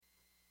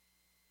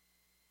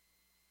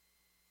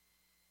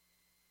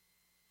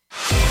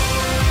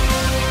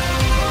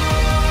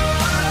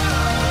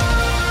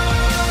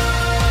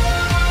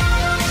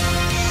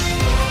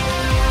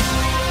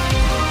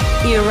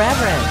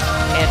irreverent,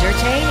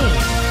 entertaining,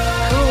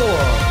 cool.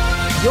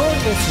 You're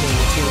listening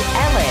to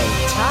LA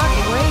Talk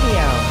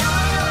Radio.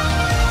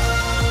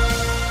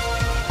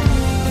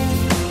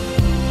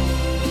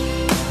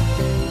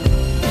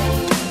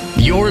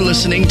 You're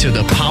listening to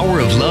the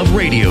Power of Love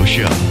radio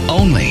show,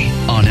 only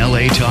on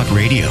LA Talk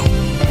Radio.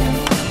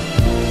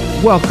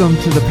 Welcome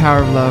to the Power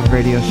of Love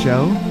radio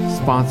show,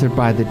 sponsored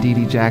by the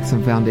D.D.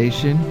 Jackson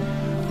Foundation.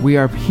 We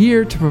are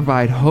here to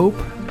provide hope,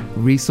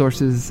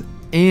 resources,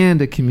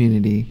 and a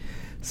community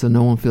so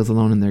no one feels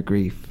alone in their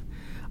grief.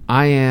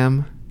 I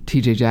am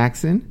TJ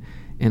Jackson,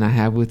 and I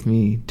have with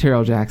me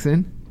Terrell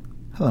Jackson.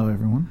 Hello,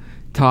 everyone.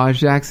 Taj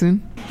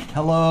Jackson.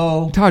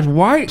 Hello. Taj,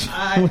 why?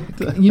 I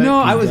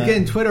was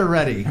getting Twitter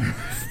ready.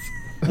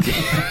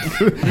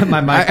 My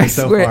mic is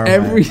so swear far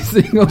every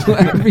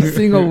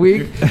single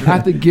week I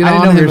have to get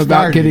on him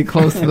about getting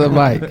close to the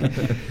mic.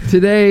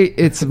 Today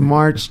it's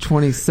March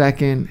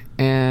 22nd,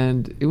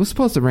 and it was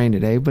supposed to rain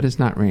today, but it's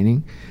not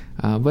raining.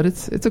 But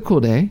it's a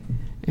cool day,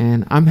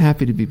 and I'm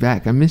happy to be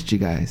back. I missed you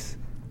guys.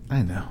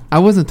 I know. I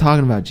wasn't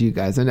talking about you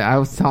guys, and I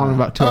was talking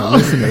about to our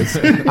listeners.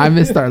 I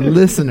missed our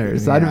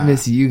listeners. Yeah. I didn't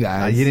miss you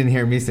guys. You didn't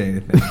hear me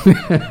say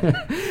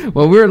anything.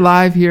 Well, we're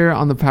live here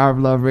on the Power of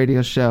Love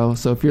radio show.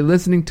 So if you're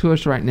listening to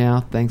us right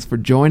now, thanks for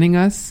joining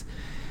us.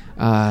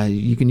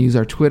 You can use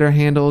our Twitter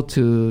handle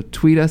to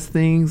tweet us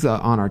things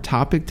on our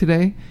topic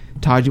today.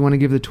 Todd, you want to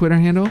give the Twitter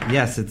handle?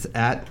 Yes, it's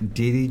at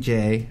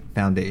DDJ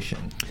Foundation.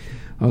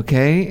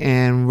 Okay,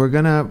 and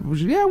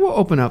we'll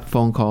open up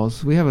phone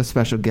calls. We have a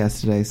special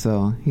guest today,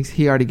 so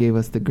he already gave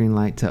us the green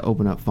light to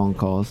open up phone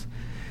calls.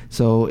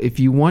 So if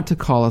you want to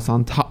call us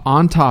on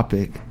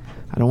topic,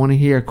 I don't want to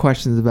hear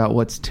questions about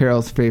what's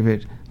Terrell's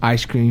favorite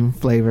ice cream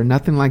flavor,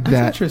 nothing like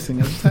that. That's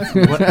interesting.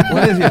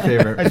 What is your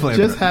favorite flavor? I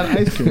just had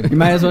ice cream. You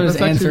might as well just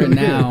answer it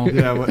now.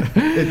 Yeah,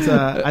 it's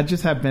I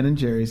just had Ben and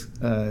Jerry's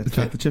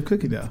chocolate chip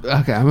cookie dough.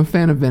 Okay, I'm a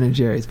fan of Ben and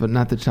Jerry's, but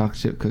not the chocolate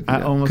chip cookie dough.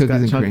 I almost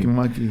got Chunky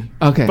Monkey.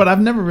 Okay, but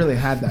I've never really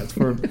had that.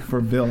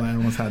 For Bill, I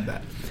almost had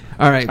that.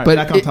 All right,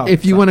 but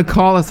if you want to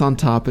call us on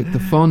topic, the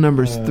phone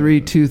number is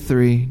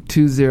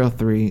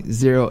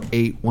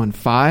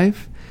 323-203-0815.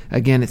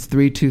 Again, it's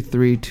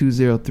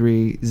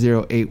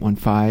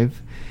 323-203-0815.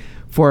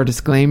 For our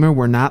disclaimer,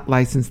 we're not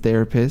licensed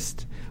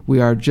therapists. We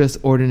are just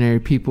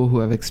ordinary people who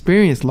have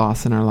experienced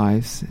loss in our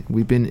lives.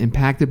 We've been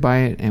impacted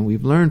by it, and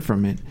we've learned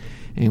from it.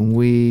 And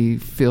we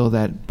feel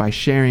that by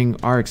sharing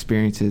our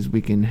experiences,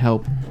 we can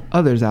help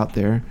others out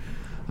there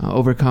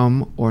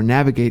overcome or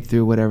navigate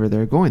through whatever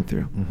they're going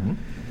through. Mm-hmm.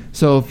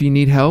 So if you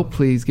need help,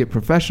 please get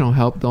professional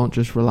help. Don't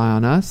just rely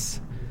on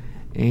us.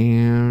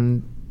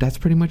 And that's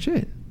pretty much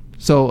it.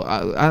 So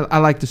I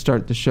like to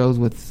start the shows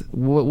with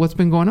what's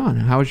been going on.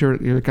 How was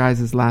your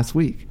guys' last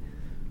week?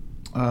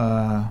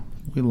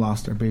 We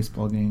lost our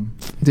baseball game.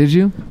 Did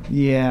you?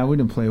 Yeah, we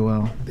didn't play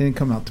well. They didn't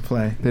come out to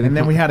play. And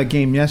then we had a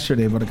game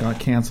yesterday, but it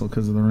got canceled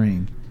because of the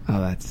rain.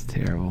 Oh, that's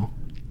terrible.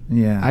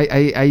 Yeah.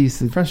 I used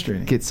to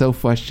frustrating. Get so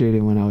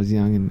frustrated when I was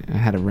young and I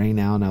had a rain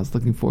out and I was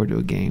looking forward to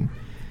a game.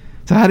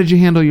 So how did you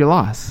handle your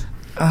loss?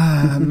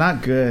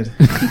 Not good.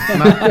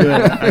 Not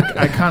good.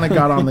 I kind of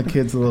got on the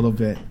kids a little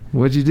bit.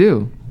 What'd you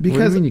do?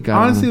 Because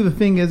honestly, the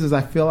thing is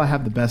I feel I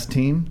have the best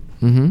team,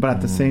 but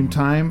at the same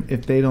time,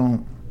 if they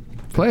don't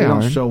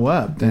show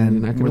up,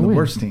 then we're the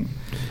worst team.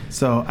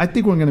 So I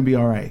think we're going to be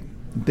all right.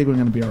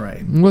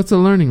 What's a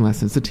learning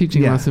lesson? It's a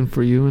teaching lesson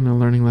for you and a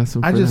learning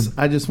lesson for them.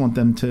 I just want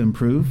them to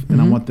improve,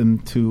 and I want them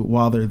to,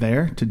 while they're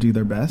there, to do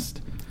their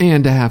best.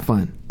 And to have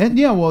fun. And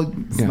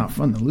it's not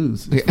fun to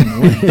lose. It's fun to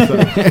win.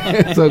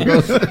 So it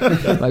goes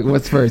like,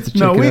 what's first? The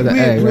chicken or the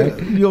egg,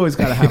 right? You always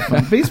got to have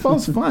fun.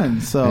 Baseball's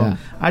fun. So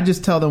I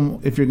just tell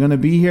them, if you're going to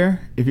be here,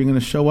 if you're going to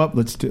show up,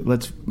 let's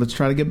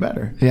try to get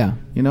better. Yeah.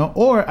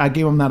 Or I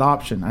gave them that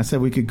option. I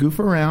said we could goof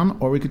around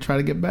or we could try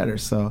to get better.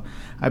 So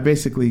I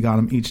basically got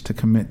them each to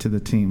commit to the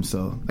team.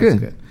 So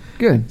that's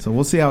good. So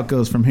we'll see how it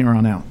goes from here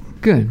on out.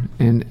 Good.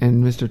 And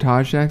Mr.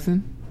 Taj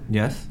Jackson?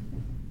 Yes.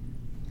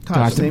 Do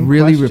I have to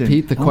really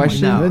repeat the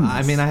question? No,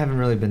 I mean, I haven't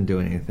really been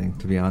doing anything,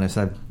 to be honest.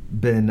 I've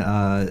been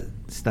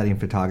studying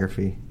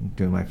photography,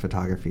 doing my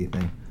photography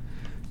thing.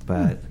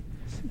 But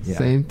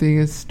same thing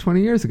as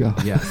 20 years ago.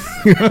 Yes.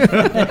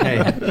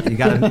 Hey, if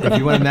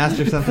you want to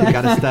master something, you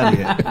got to study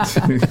it.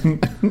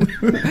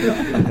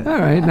 All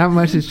right, not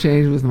much has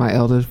changed with my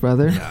eldest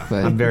brother. No,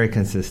 but I'm very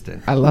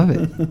consistent. I love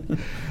it.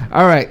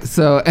 All right,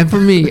 so, and for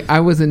me,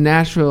 I was in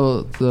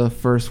Nashville the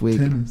first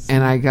week, and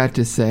I got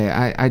to say,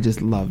 I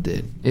just loved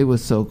it. It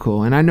was so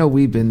cool. And I know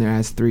we've been there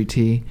as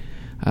 3T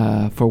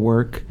for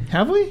work.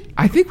 Have we?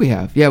 I think we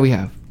have. Yeah, we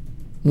have.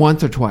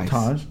 Once or twice.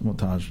 Taj?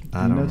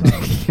 I don't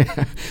know.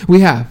 Yeah, we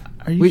have.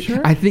 Are you sure?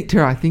 I think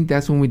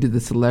that's when we did the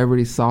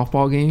celebrity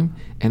softball game,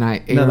 and I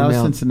that was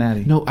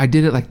Cincinnati. No, I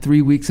did it like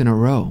 3 weeks in a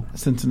row.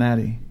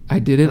 Cincinnati. I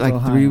did it like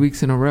Ohio. 3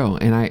 weeks in a row,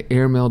 and I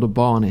airmailed a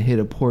ball and it hit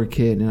a poor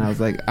kid, and I was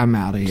like, I'm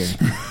out of here. did.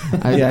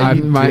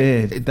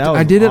 That was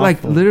I did awful. it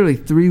like literally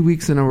 3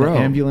 weeks in a row. The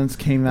ambulance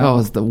came out. That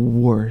was the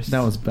worst.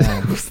 That was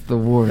bad. That was the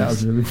worst. That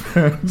was really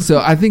bad. So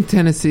I think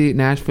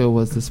Nashville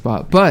was the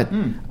spot. But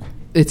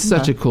It's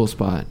such a cool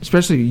spot.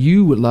 Especially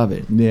you would love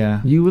it.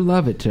 Yeah. You would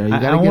love it, Terry. You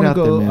got to get out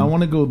there, man. I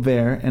want to go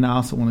there, and I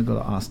also want to go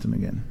to Austin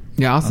again.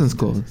 Yeah, Austin's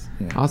cool.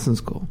 Yeah.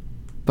 Austin's cool.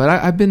 But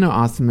I've been to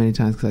Austin many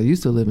times because I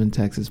used to live in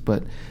Texas.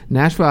 But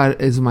Nashville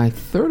is my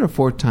third or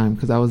fourth time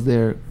because I was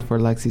there for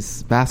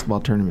Lexi's basketball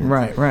tournament.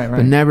 Right.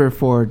 But never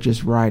for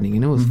just riding.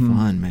 And it was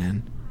fun,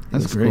 man.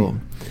 That's great. Cool.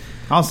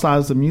 All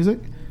styles of music?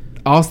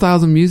 All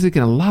styles of music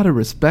and a lot of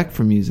respect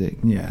for music.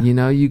 Yeah. You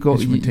know, you go,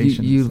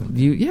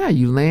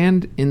 you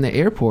land in the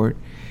airport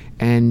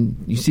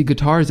and you see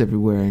guitars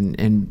everywhere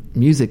and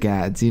music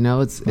ads. You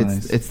know, it's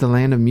the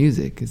land of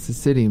music. It's the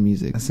city of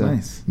music. That's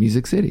nice.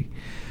 Music City.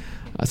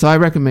 So I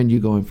recommend you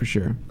going for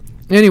sure.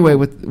 Anyway,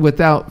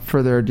 without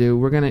further ado,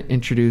 we're going to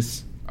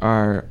introduce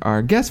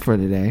our guest for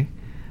today.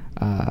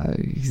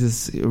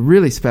 He's a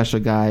really special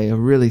guy, a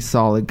really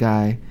solid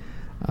guy.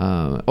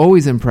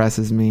 Always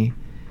impresses me.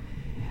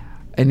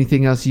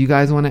 Anything else you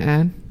guys want to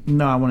add?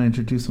 No, I want to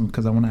introduce him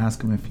because I want to ask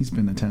him if he's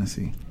been to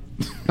Tennessee.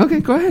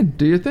 Okay, go ahead.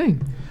 Do your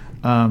thing.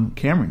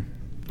 Cameron.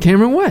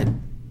 Cameron what?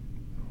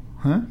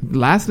 Huh?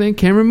 Last name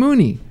Cameron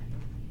Mooney.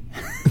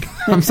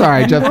 I'm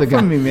sorry, I jumped the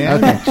gun. Me,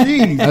 man. Okay.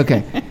 Jeez.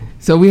 Okay.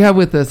 So we have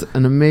with us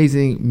an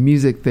amazing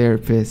music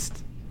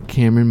therapist,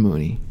 Cameron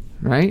Mooney.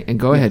 Right? And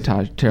go ahead,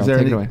 Terrell.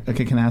 Take it away.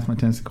 Okay, can I ask my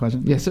Tennessee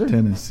question? Yes, sir.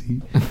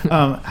 Tennessee.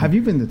 Have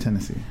you been to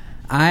Tennessee?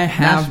 I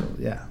have. Nashville,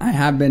 yeah. I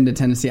have been to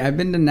Tennessee. I've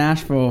been to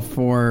Nashville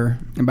for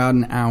about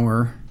an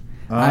hour.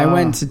 I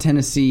went to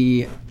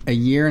Tennessee a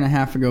year and a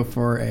half ago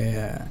for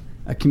a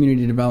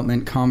community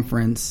development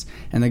conference,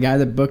 and the guy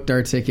that booked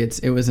our tickets,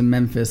 it was in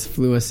Memphis,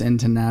 flew us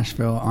into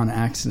Nashville on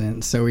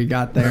accident. So we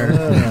got there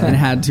and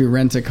had to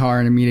rent a car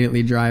and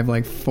immediately drive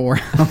like 4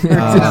 hours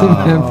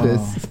to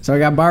Memphis. So I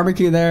got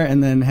barbecue there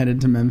and then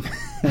headed to Memphis.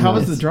 How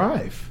was the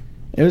drive?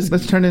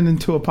 Let's turn it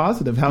into a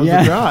positive. How was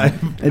the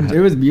drive? It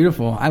was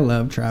beautiful. I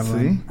love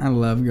traveling. See? I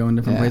love going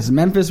different places.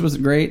 Memphis was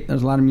great.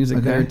 There's a lot of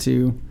music there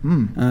too.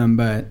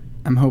 But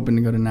I'm hoping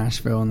to go to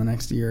Nashville in the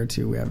next year or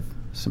two. We have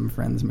some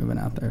friends moving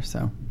out there,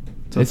 so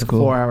it's a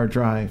cool. 4-hour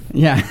drive.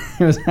 Yeah,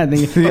 I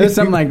think it was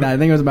something like that. I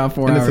think it was about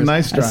 4 hours. It's a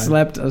nice drive.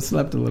 I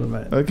slept a little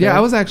bit. Okay. Yeah, I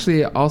was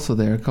actually also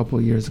there a couple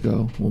of years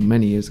ago. Well,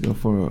 many years ago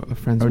for a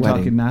friend's wedding. Are we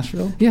talking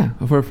Nashville? Yeah,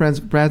 for a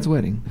friend's Brad's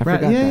wedding. I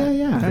forgot that.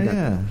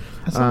 Yeah.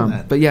 I saw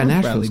that. But yeah,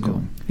 Nashville's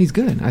cool. He's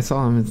good. I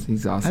saw him.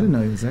 He's awesome. I didn't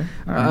know he was there.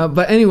 Right.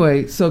 But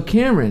anyway, so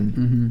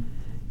Cameron,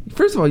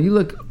 first of all, you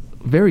look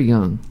very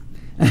young.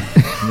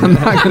 I'm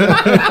not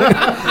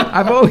gonna.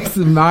 I've always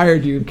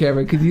admired you,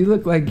 Cameron, because you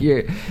look like you're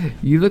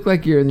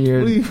in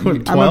your.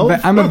 12?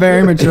 I'm a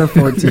very mature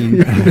 14.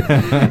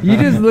 You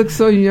just look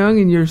so young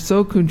and you're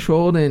so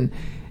controlled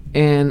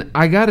and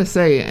I gotta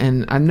say,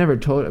 and I've never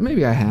told,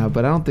 maybe I have,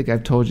 but I don't think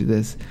I've told you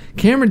this.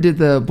 Cameron did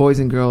the Boys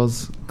and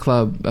Girls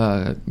Club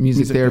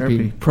music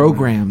therapy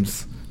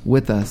programs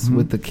with us,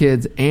 with the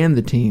kids and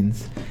the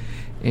teens,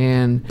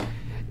 and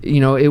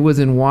it was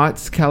in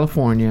Watts,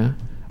 California.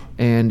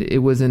 And it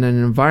was in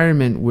an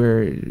environment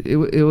where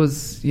it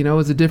was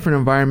a different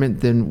environment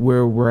than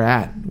where we're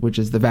at, which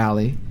is the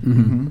Valley,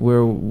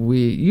 where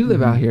you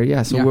live out here,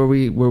 where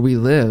we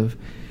live,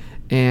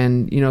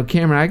 and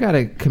Cameron, I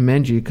gotta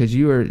commend you because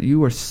you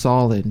were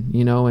solid,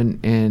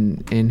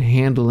 and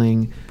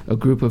handling a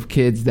group of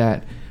kids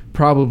that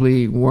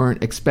probably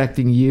weren't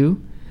expecting you,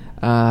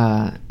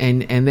 and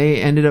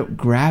they ended up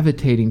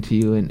gravitating to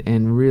you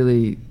and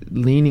really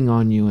leaning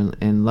on you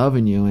and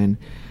loving you and.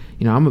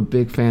 I'm a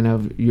big fan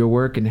of your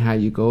work and how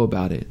you go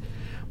about it.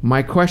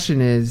 My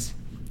question is,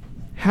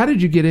 how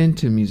did you get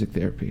into music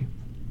therapy?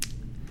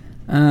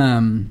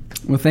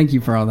 Well, thank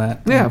you for all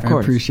that. Yeah, of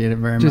course. I appreciate it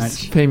very much.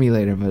 Just pay me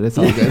later, but it's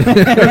all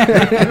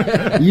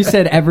good. You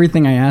said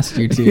everything I asked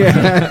you to.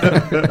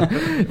 Yeah.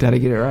 Did I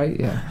get it right?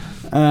 Yeah.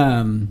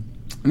 Man,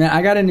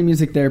 I got into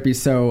music therapy,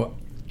 so...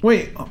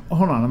 Wait,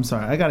 hold on. I'm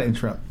sorry. I got to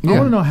interrupt. Yeah. I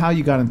want to know how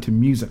you got into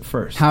music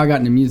first. How I got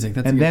into music.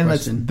 That's a good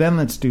question. Then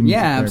let's do music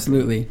therapy.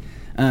 Absolutely.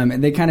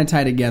 They kind of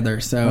tie together.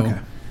 So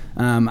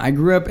I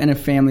grew up in a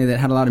family that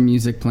had a lot of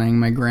music playing.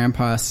 My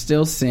grandpa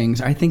still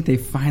sings. I think they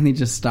finally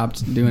just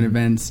stopped doing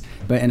events,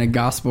 but in a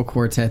gospel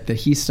quartet that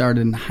he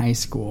started in high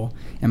school.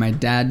 And my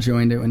dad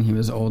joined it when he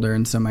was older.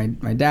 And so my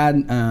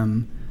dad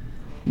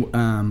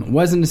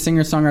wasn't a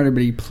singer-songwriter,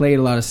 but he played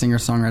a lot of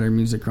singer-songwriter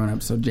music growing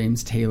up. So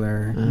James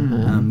Taylor,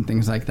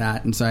 things like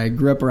that. And so I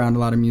grew up around a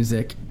lot of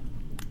music.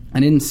 I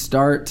didn't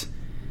start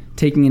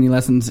taking any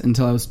lessons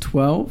until I was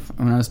 12.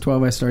 When I was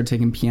 12, I started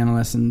taking piano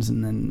lessons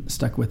and then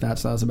stuck with that.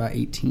 So I was about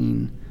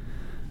 18.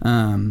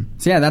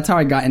 So yeah, that's how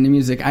I got into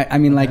music. I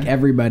mean, like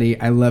everybody,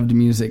 I loved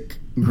music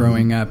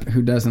growing up.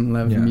 Who doesn't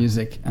love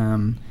music?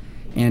 And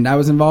I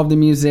was involved in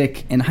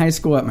music in high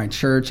school at my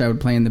church. I would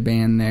play in the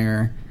band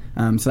there.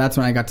 So that's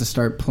when I got to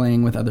start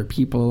playing with other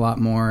people a lot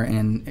more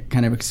and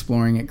kind of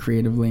exploring it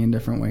creatively in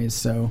different ways.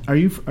 So are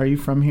you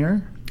from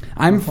here?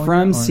 I'm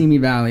from Simi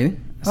Valley.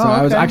 So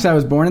I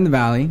was born in the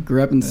Valley,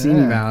 grew up in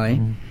Simi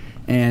Valley,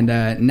 and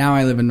now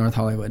I live in North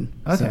Hollywood.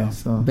 Okay,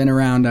 so been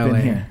around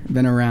LA,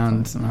 been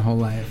around my whole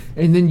life.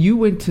 And then you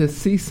went to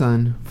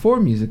CSUN for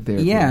music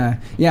therapy.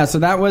 Yeah. So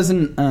that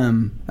wasn't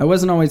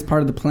always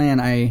part of the plan.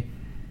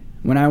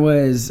 when I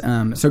was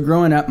so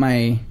growing up,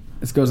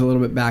 this goes a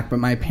little bit back, but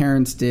my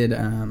parents did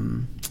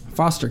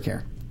foster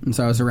care, and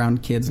so I was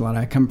around kids a lot.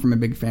 I come from a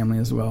big family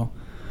as well,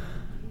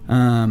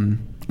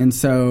 and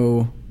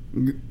so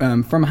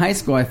from high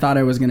school, I thought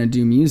I was going to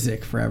do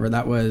music forever.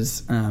 That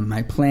was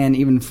my plan.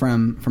 Even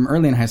from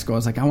early in high school, I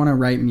was like, I want to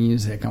write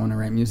music. I want to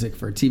write music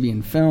for TV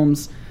and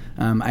films.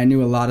 I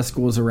knew a lot of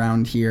schools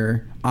around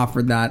here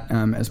offered that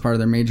as part of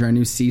their major. I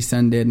knew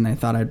CSUN did, and I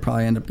thought I'd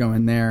probably end up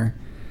going there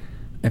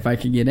if I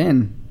could get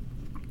in.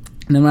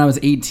 And then when I was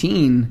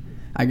 18,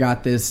 I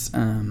got this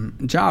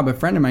job. A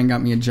friend of mine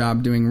got me a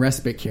job doing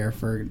respite care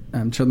for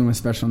children with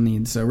special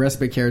needs. So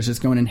respite care is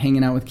just going and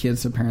hanging out with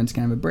kids so parents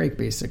can have a break,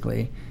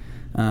 basically.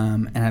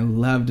 And I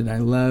loved it. I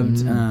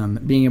loved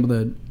being able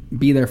to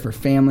be there for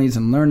families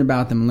and learn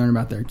about them and learn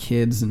about their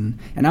kids. And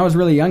I was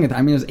really young at that.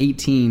 I mean, I was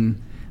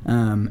 18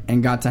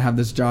 and got to have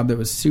this job that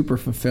was super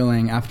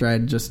fulfilling after I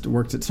had just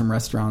worked at some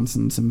restaurants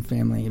and some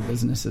family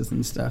businesses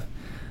and stuff.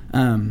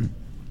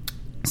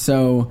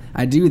 So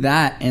I do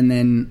that, and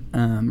then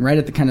right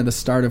at the kind of the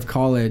start of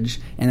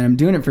college, and I'm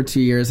doing it for 2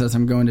 years as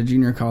I'm going to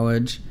junior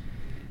college.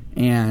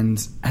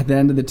 And at the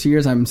end of the 2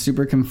 years, I'm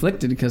super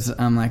conflicted because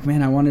I'm like,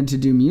 man, I wanted to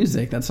do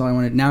music. That's all I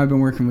wanted. Now I've been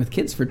working with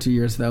kids for 2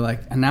 years, though.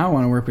 Like, and now I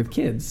want to work with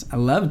kids. I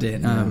loved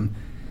it. Yeah.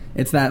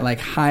 It's that like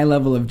high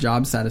level of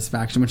job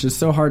satisfaction, which is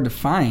so hard to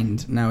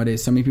find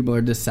nowadays. So many people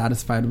are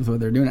dissatisfied with what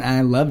they're doing, and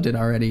I loved it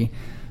already.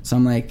 So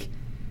I'm like,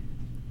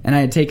 and I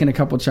had taken a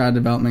couple child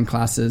development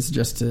classes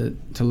just to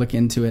look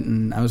into it,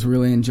 and I was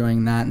really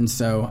enjoying that. And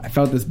so I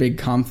felt this big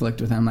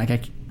conflict with them. Like,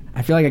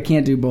 I feel like I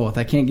can't do both.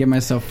 I can't give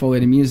myself fully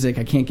to music.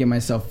 I can't give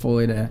myself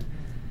fully to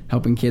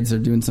helping kids or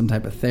doing some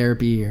type of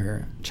therapy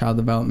or child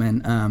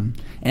development.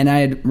 And I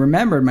had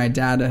remembered my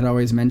dad had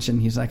always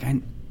mentioned, he's like,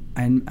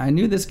 I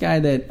knew this guy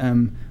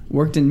that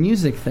worked in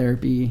music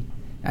therapy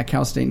at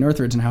Cal State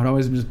Northridge, and I would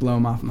always just blow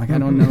him off. I'm like, I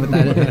don't know what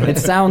that is. It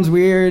sounds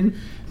weird.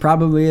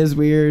 Probably is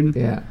weird.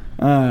 Yeah.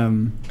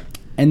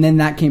 And then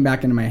that came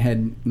back into my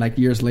head like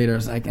years later. I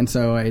was like, and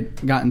so I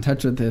got in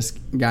touch with this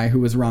guy who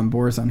was Ron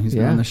Borzon, who's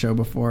been on the show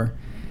before.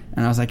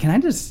 And I was like, can I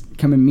just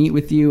come and meet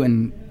with you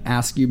and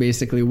ask you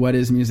basically what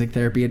is music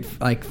therapy? It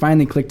like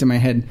finally clicked in my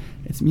head.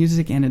 It's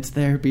music and it's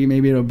therapy.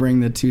 Maybe it'll bring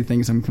the two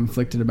things I'm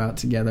conflicted about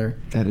together.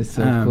 That is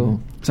so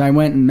cool. So I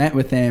went and met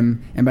with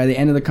him. And by the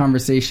end of the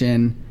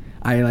conversation,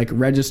 I like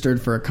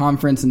registered for a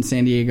conference in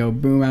San Diego.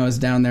 Boom, I was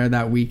down there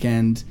that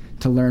weekend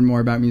to learn more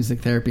about music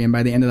therapy. And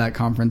by the end of that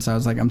conference, I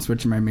was like, I'm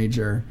switching my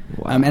major.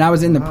 Wow. And I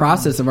was in the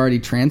process of already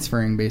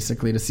transferring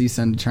basically to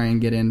CSUN to try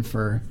and get in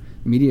for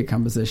media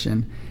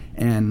composition.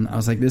 And I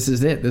was like, this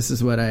is it. This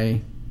is what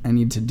I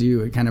need to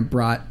do. It kind of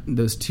brought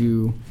those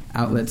two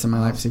outlets in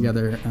my life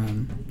together.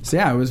 So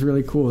yeah, it was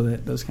really cool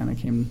that those kind of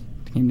came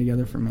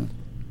together for me.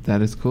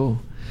 That is cool.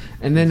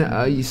 And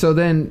then, so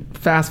then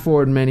fast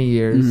forward many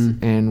years,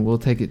 and we'll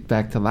take it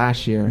back to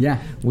last year.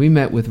 Yeah. We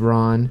met with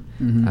Ron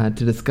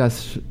to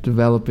discuss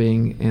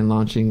developing and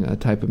launching a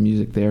type of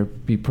music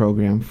therapy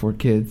program for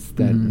kids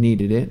that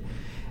needed it.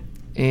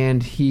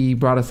 And he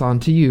brought us on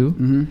to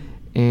you,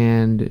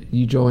 and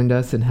you joined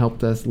us and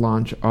helped us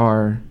launch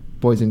our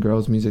Boys and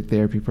Girls Music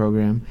Therapy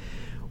Program.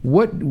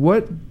 What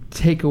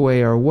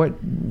takeaway or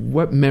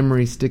what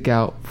memories stick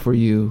out for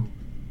you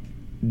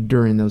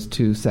during those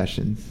two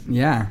sessions?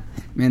 Yeah,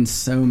 man,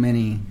 so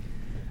many.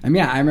 I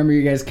mean, yeah, I remember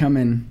you guys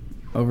coming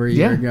over a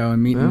year ago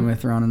and meeting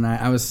with Ron and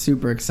I was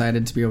super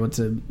excited to be able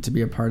to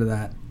be a part of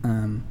that.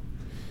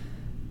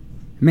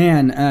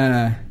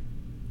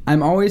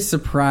 I'm always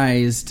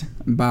surprised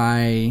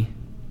by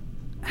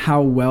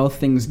how well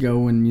things go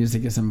when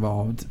music is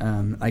involved.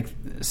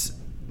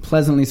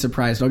 Pleasantly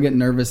surprised. I'll get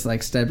nervous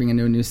like stepping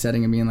into a new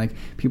setting and being like,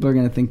 people are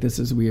going to think this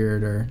is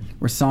weird, or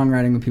we're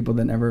songwriting with people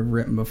that never have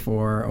written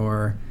before,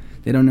 or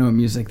they don't know what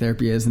music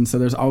therapy is. And so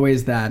there's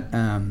always that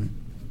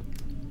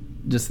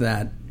just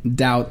that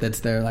doubt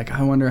that's there, like,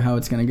 I wonder how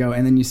it's going to go.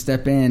 And then you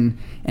step in,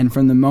 and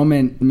from the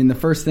moment, I mean, the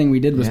first thing we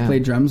did was play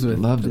drums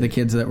with the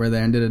kids that were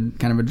there, and did a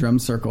kind of a drum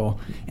circle,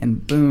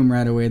 and boom,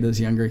 right away those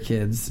younger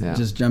kids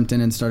just jumped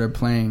in and started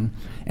playing.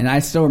 And I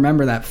still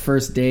remember that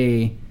first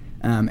day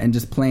and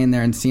just playing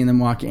there and seeing them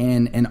walk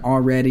in, and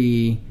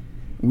already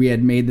we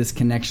had made this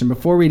connection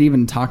before we'd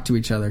even talked to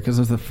each other, because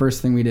it was the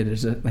first thing we did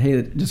is just,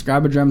 hey, just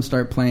grab a drum,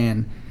 start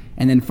playing.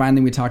 And then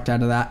finally we talked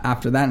out of that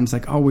after that, and it's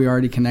like, oh, we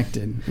already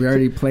connected. We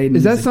already played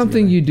music. Is that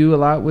something together. You do a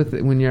lot with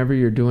whenever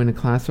you're doing a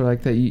class or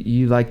like that?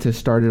 You like to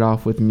start it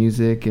off with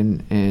music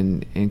and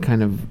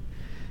kind of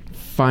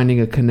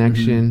finding a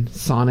connection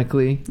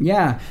sonically?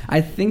 Yeah, I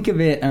think of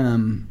it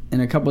in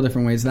a couple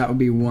different ways. That would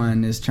be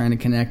one, is trying to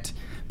connect.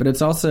 But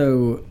it's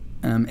also,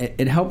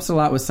 it helps a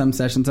lot with some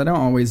sessions. I don't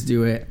always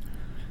do it,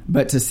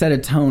 but to set a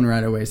tone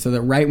right away so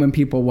that right when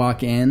people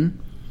walk in,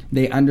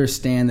 they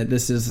understand that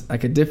this is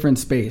like a different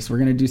space. We're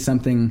going to do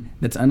something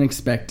that's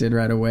unexpected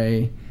right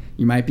away.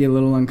 You might be a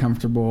little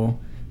uncomfortable,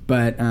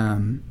 but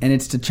and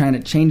it's to try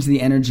to change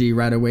the energy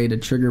right away to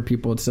trigger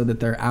people so that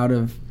they're out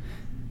of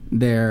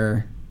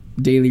their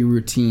daily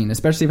routine,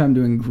 especially if I'm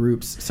doing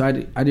groups.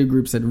 So I do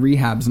groups at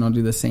rehabs, and I'll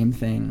do the same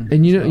thing.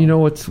 And you know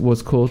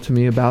what's cool to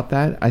me about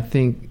that? I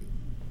think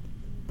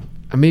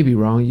I may be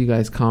wrong, you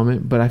guys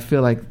comment, but I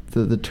feel like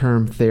the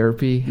term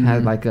therapy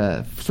had like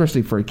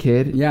especially for a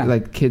kid,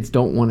 like kids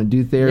don't want to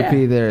do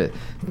therapy.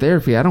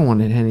 Therapy, I don't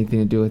want it anything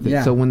to do with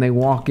it. So when they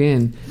walk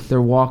in,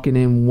 they're walking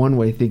in one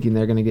way thinking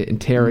they're going to get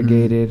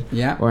interrogated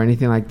or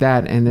anything like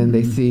that. And then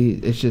they see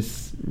it's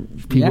just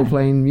people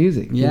playing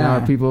music, you know,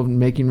 or people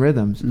making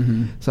rhythms.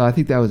 So I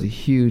think that was a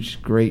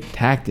huge, great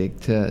tactic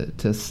to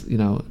you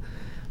know,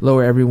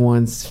 lower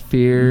everyone's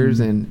fears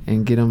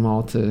and get them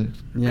all to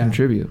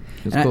contribute.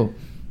 It's cool.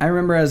 I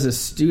remember as a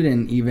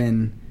student,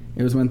 even,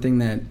 it was one thing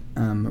that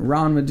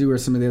Ron would do, or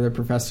some of the other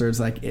professors,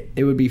 like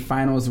it would be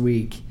finals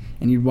week,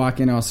 and you'd walk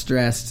in all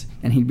stressed,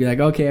 and he'd be like,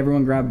 okay,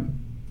 everyone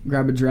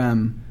grab a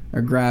drum,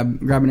 or grab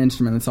an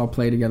instrument, let's all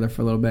play together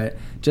for a little bit,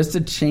 just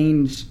to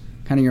change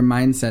kind of your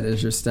mindset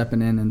as you're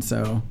stepping in. And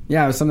so,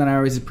 yeah, it was something I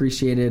always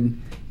appreciated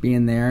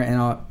being there,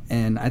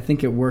 and I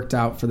think it worked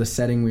out for the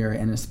setting we were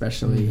in,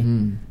 especially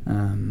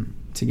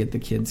to get the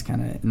kids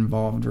kind of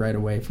involved right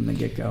away from the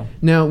get-go.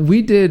 Now,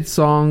 we did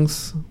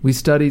songs, we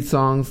studied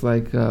songs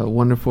like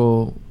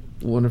Wonderful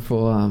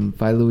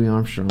by Louis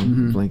Armstrong.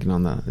 Blanking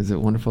on that. Is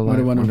it Wonderful Life?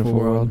 Wonderful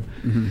World.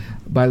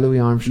 By Louis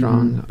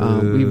Armstrong.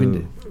 We even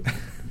did.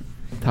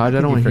 Todd,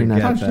 I don't want to hear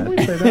that. Todd, did we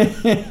play that?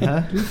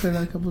 Huh? Did we play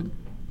that a couple?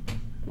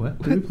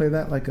 What? Did we play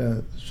that like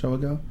a show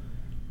ago?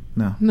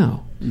 No.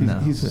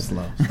 He's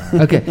slow.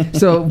 Okay,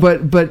 so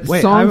but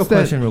wait, songs I have a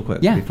question real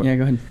quick. Yeah, go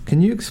ahead.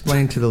 Can you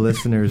explain to the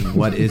listeners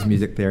what is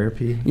music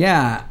therapy?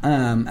 Yeah,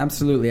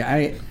 absolutely.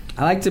 I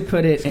like to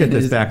put it. Let's get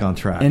this back on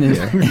track. The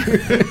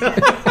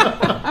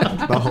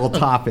whole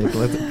topic.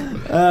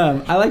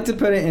 I like to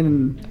put it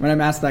in, when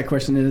I'm asked that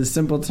question, in as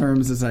simple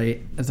terms as I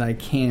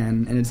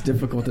can, and it's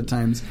difficult at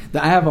times.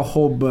 I have a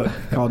whole book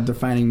called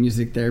Defining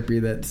Music Therapy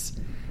that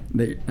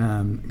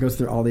goes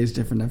through all these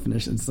different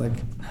definitions, like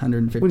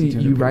 150. What do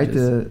you write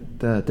pages.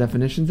 the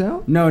definitions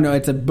out? No,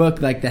 it's a book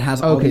like that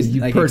has all these.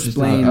 You like purchased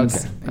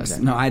explains.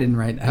 Okay. No, I didn't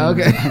write.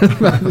 Okay,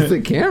 that's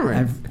a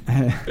Cameron.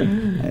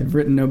 I've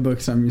written no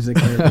books on music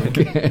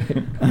therapy. Okay.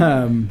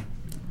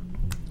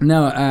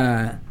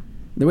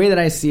 The way that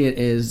I see it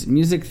is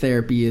music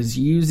therapy is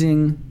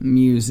using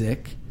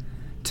music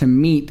to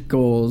meet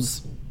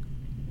goals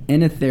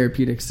in a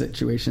therapeutic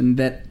situation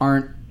that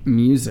aren't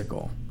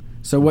musical.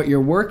 So what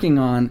you're working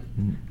on,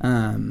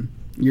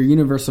 your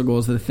universal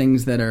goals, the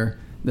things that are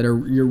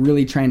you're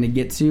really trying to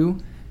get to,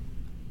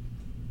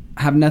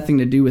 have nothing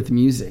to do with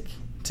music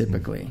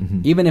typically.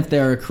 Even if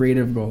they're a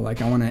creative goal,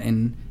 like I want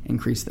to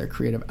increase their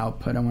creative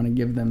output, I want to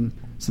give them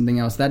something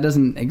else. That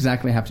doesn't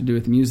exactly have to do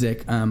with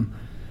music.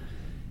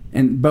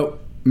 But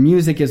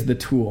music is the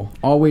tool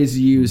always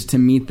used to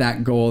meet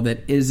that goal that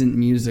isn't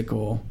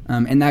musical,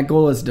 and that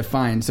goal is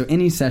defined. So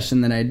any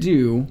session that I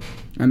do,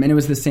 and it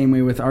was the same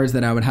way with ours,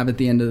 that I would have at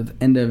the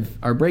end of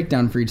our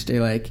breakdown for each day,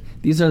 like,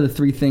 these are the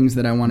 3 things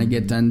that I want to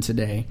get done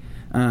today.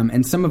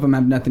 And some of them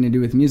have nothing to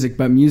do with music,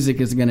 but music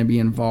is going to be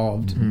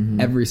involved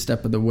every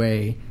step of the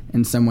way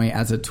in some way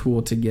as a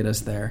tool to get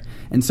us there.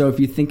 And so if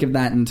you think of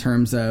that in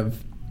terms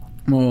of,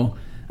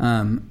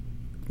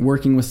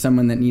 working with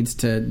someone that needs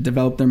to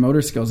develop their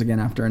motor skills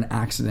again after an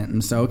accident,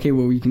 and so,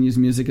 you can use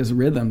music as a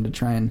rhythm to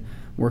try and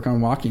work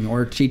on walking,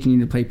 or teaching you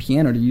to play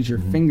piano to use your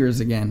fingers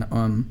again,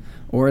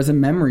 or as a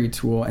memory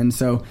tool. And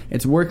so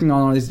it's working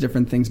on all these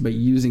different things, but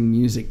using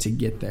music to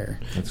get there.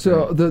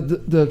 So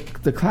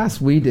the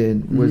class we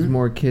did was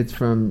more kids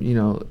from, you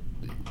know,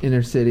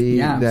 inner city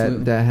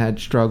that had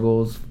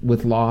struggles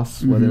with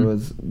loss, whether it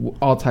was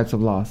all types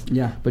of loss.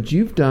 Yeah. But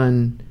you've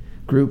done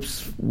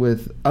groups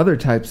with other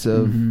types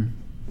of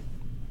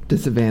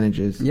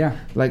disadvantages. Yeah.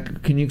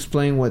 Like, can you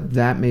explain what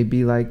that may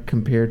be like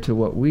compared to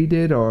what we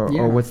did, or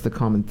what's the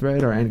common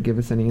thread, or give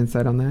us any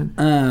insight on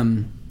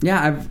that?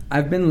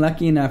 I've been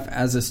lucky enough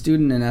as a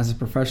student and as a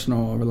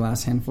professional over the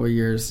last handful of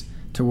years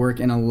to work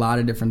in a lot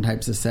of different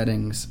types of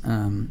settings.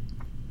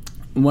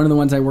 One of the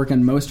ones I work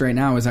on most right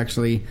now is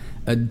actually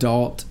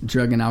adult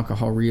drug and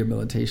alcohol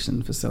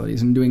rehabilitation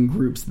facilities, and doing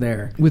groups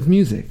there. With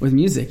music? With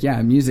music,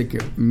 yeah.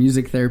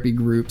 Music therapy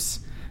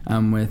groups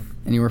with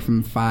anywhere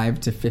from 5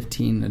 to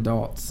 15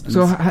 adults. And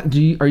so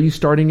are you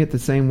starting it the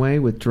same way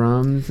with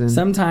drums? And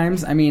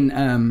sometimes. I mean,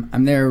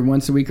 I'm there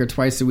once a week or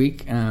twice a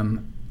week,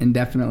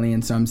 indefinitely,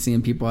 and so I'm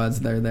seeing people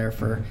as they're there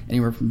for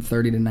anywhere from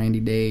 30 to 90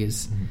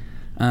 days.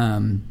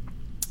 And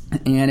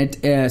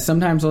it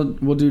sometimes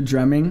we'll do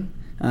drumming.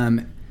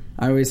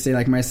 I always say,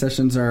 like, my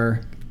sessions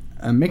are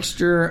a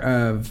mixture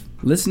of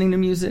listening to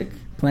music,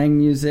 playing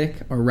music,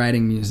 or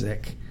writing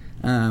music.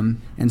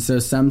 And so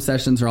some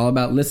sessions are all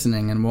about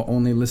listening, and we'll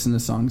only listen to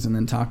songs and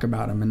then talk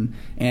about them.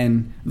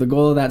 And the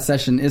goal of that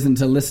session isn't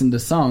to listen to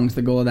songs.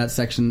 The goal of that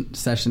session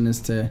is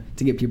to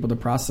get people to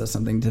process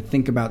something, to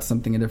think about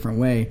something a different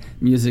way.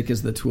 Music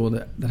is the tool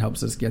that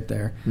helps us get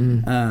there.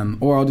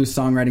 Or I'll do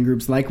songwriting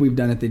groups like we've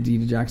done at the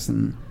D.D.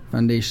 Jackson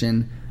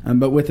Foundation,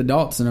 but with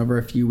adults, and over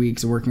a few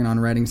weeks working on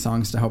writing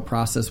songs to help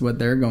process what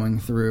they're going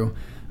through.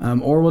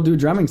 Or we'll do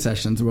drumming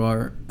sessions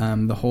where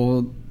the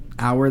whole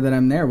hour that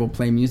I'm there, we'll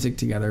play music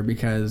together,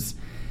 because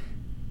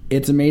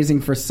it's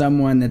amazing for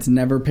someone that's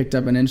never picked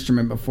up an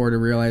instrument before to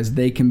realize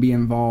they can be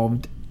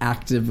involved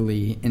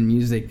actively in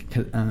music,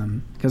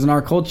 because in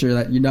our culture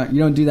that you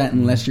don't do that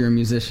unless you're a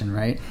musician,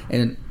 right?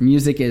 And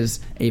music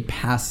is a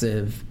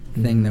passive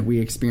thing that we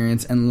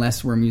experience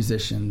unless we're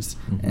musicians.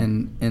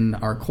 And in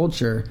our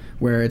culture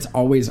where it's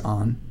always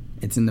on,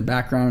 it's in the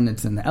background,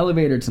 it's in the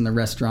elevator, it's in the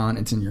restaurant,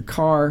 it's in your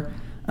car.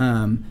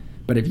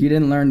 But if you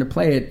didn't learn to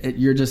play it,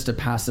 you're just a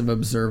passive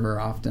observer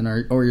often,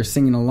 or you're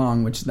singing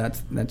along, which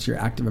that's your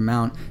active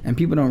amount. And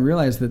people don't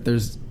realize that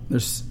there's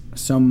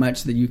so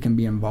much that you can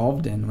be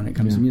involved in when it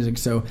comes to music.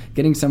 So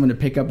getting someone to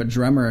pick up a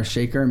drum or a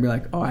shaker and be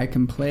like, oh, I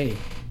can play,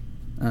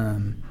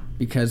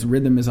 because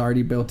rhythm is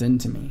already built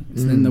into me.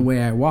 It's in the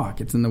way I walk.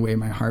 It's in the way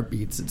my heart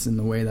beats. It's in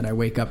the way that I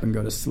wake up and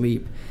go to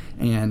sleep.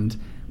 And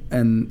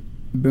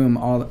boom,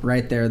 all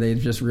right there, they've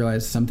just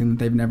realized something that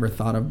they've never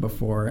thought of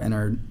before and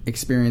are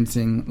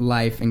experiencing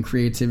life and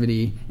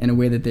creativity in a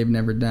way that they've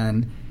never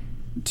done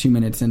 2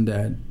 minutes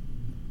into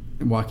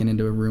walking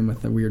into a room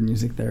with a weird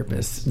music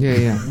therapist.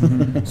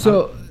 Yeah.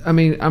 So, I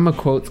mean, I'm a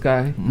quotes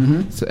guy.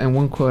 So, and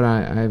one quote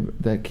I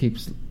that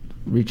keeps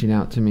reaching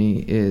out to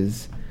me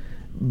is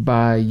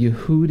by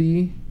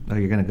Yehudi. Oh,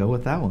 you're going to go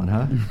with that one,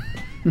 huh?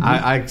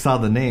 I saw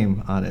the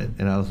name on it,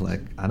 and I was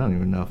like, I don't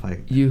even know if I...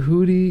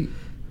 Yehudi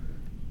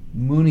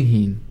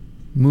Menuhin.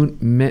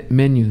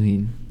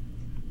 Menuhin.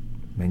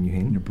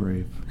 You're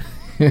brave.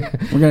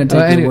 We're going to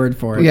take your word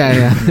for it.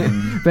 Yeah.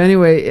 But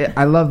anyway,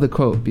 I love the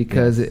quote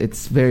because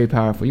it's very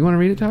powerful. You want to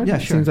read it, Todd? Yeah,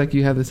 it sure. Seems like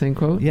you have the same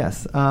quote.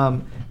 Yes.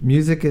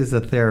 Music is a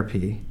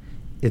therapy.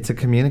 It's a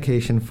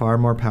communication far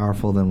more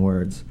powerful than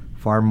words,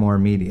 far more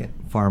immediate,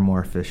 far more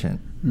efficient.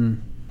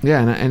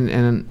 Yeah,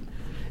 and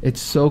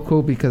it's so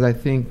cool because I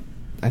think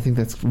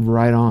that's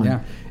right on. Yeah.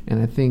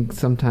 And I think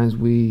sometimes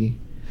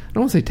I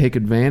don't want to say take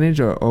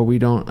advantage or we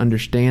don't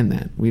understand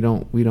that. We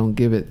don't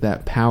give it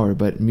that power,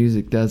 but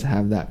music does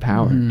have that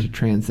power to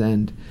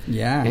transcend.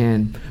 Yeah.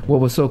 And what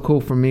was so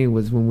cool for me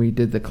was when we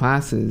did the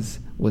classes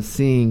was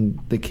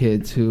seeing the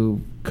kids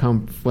who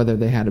come, whether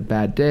they had a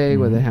bad day,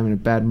 whether they're having a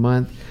bad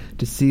month,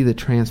 to see the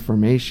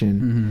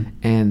transformation.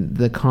 And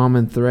the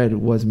common thread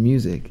was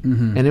music.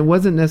 And it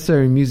wasn't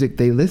necessarily music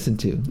they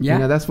listened to. Yeah. You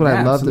know, that's what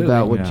I loved absolutely.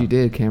 about what you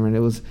did, Cameron. It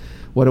was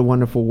What a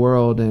Wonderful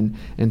World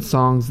and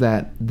songs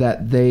that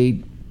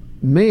they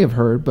may have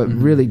heard but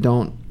really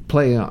don't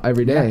play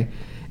every day.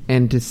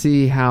 And to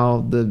see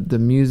how the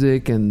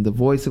music and the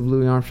voice of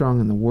Louis Armstrong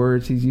and the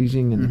words he's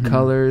using and the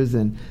colors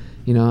and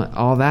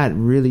all that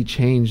really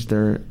changed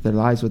their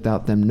lives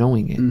without them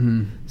knowing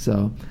it.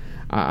 So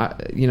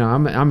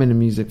I'm in a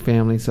music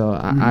family, so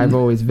I've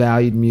always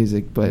valued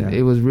music, but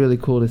it was really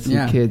cool to see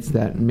kids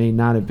that may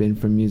not have been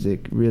from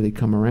music really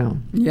come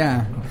around.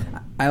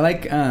 I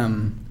like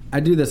I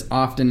do this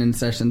often in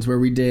sessions where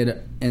we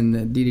did in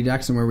the D.D.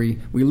 Jackson where we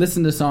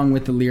listen to a song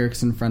with the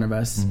lyrics in front of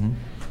us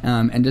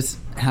and just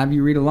have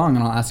you read along,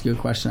 and I'll ask you a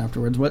question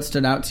afterwards. What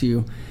stood out to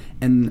you?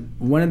 And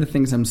one of the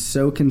things I'm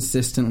so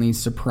consistently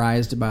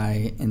surprised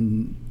by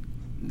in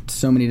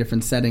so many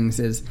different settings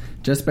is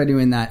just by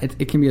doing that,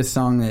 it can be a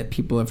song that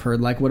people have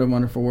heard, like What a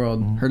Wonderful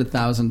World, heard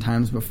 1,000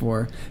 times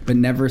before, but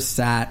never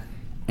sat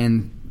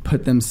and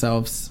put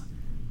themselves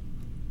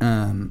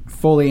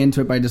fully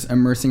into it by just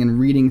immersing and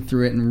reading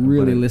through it and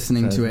really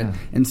listening to it.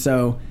 And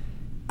so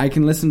I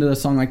can listen to a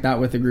song like that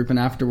with a group and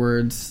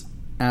afterwards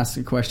ask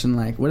a question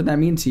like, what did that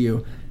mean to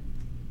you?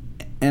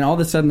 And all of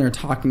a sudden they're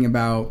talking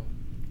about,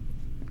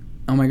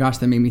 oh my gosh,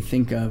 that made me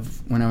think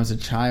of when I was a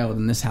child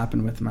and this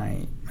happened with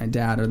my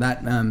dad, or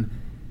that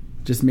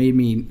just made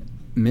me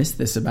miss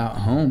this about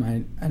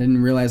home. I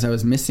didn't realize I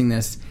was missing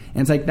this.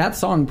 And it's like that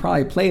song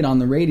probably played on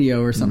the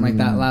radio or something like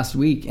that last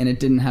week and it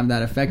didn't have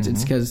that effect.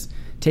 It's because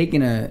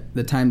taking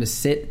the time to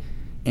sit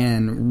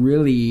and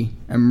really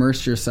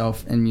immerse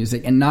yourself in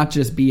music and not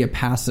just be a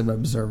passive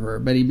observer,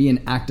 but be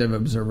an active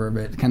observer,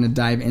 but kind of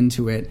dive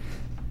into it.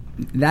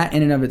 That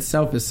in and of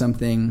itself is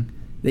something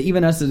that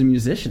even us as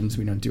musicians,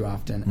 we don't do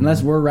often.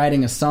 Unless we're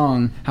writing a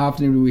song, how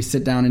often do we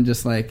sit down and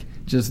just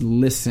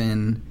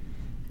listen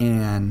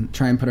and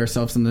try and put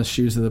ourselves in the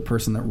shoes of the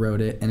person that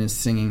wrote it and is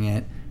singing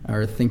it,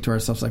 or think to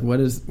ourselves like,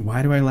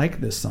 why do I like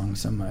this song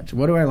so much?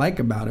 What do I like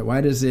about it?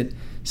 Why does it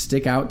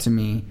stick out to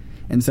me?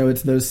 And so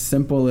it's those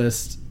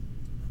simplest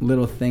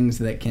little things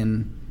that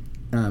can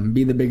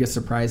be the biggest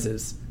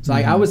surprises. So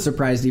I was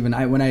surprised even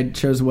when I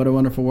chose What a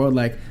Wonderful World,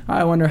 like,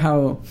 I wonder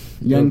how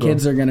young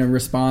kids are going to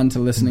respond to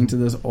listening to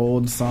this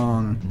old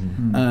song.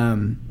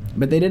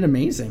 But they did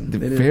amazing. They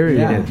did very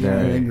good.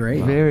 They did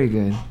great. Very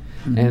good.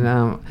 And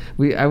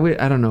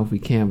I don't know if we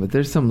can, but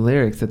there's some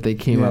lyrics that they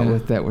came up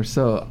with that were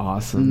so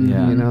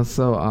awesome.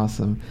 So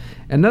awesome.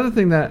 Another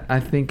thing that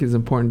I think is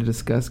important to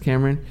discuss,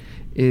 Cameron,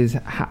 is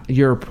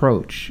your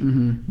approach,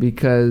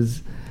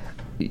 because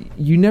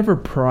you never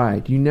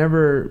pried. You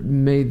never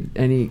made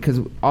any, because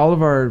all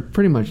of our,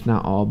 pretty much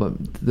not all,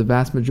 but the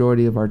vast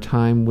majority of our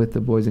time with the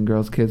Boys and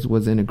Girls Kids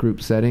was in a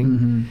group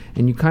setting,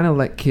 and you kind of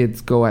let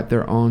kids go at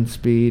their own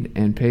speed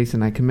and pace,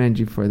 and I commend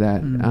you for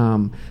that.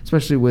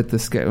 Especially with the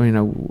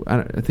schedule.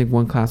 I think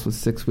one class was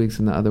 6 weeks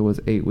and the other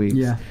was 8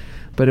 weeks.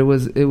 But it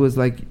was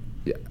like,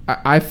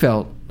 I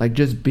felt like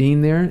just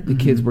being there, the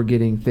kids were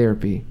getting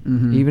therapy,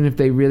 even if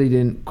they really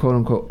didn't quote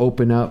unquote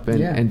open up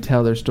and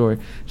tell their story.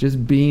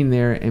 Just being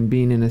there and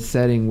being in a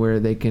setting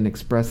where they can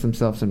express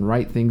themselves and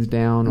write things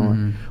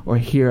down or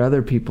hear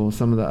other people,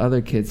 some of the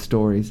other kids'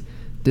 stories,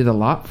 did a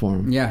lot for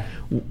them. Yeah.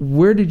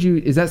 Where did you?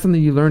 Is that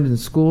something you learned in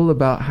school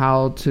about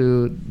how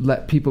to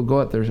let people go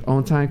at their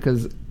own time?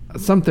 Because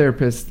some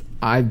therapists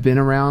I've been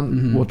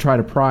around will try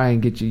to pry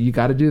and get you. You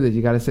got to do this.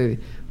 You got to say.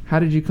 How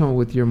did you come up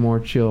with your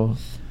more chill?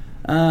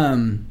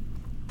 Man,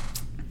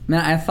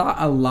 I thought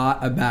a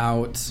lot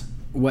about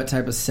what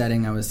type of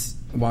setting I was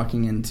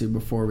walking into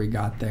before we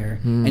got there.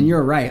 And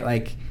you're right.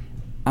 Like,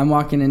 I'm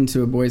walking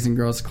into a Boys and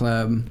Girls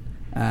Club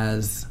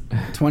as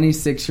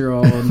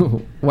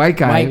 26-year-old white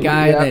guy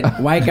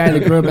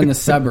that grew up in the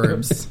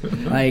suburbs.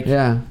 Like,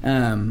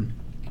 man,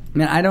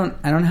 I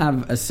don't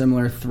have a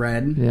similar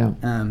thread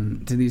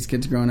to these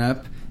kids growing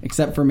up,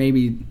 except for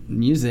maybe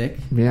music.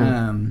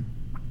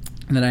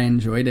 That I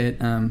enjoyed it,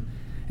 and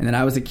that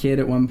I was a kid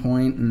at one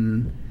point,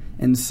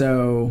 and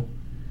so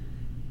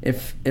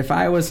if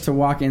I was to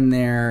walk in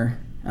there,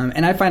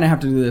 and I find I have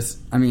to do this,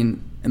 I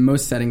mean, in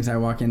most settings I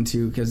walk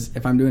into, because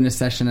if I'm doing a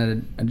session at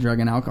a drug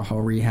and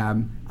alcohol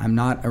rehab, I'm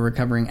not a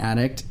recovering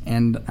addict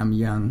and I'm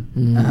young,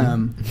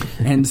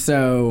 and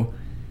so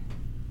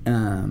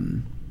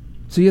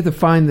you have to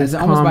find this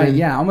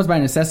almost by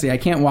necessity. I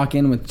can't walk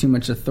in with too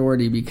much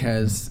authority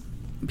because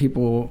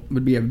people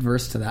would be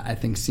averse to that, I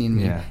think, seeing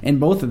me in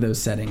both of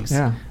those settings.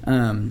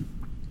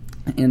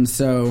 And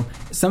so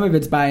some of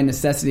it's by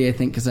necessity, I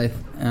think, because as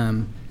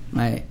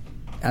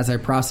I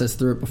process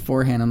through it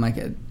beforehand, I'm like,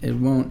 it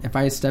won't, if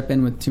I step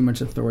in with too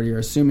much authority or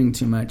assuming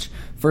too much,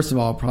 first of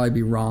all, I'll probably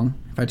be wrong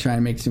if I try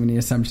to make too many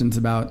assumptions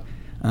about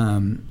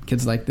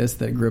kids like this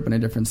that grew up in a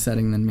different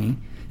setting than me.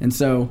 And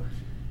so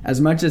as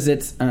much as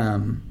it's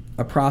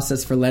a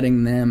process for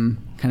letting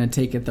them kind of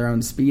take at their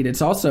own speed,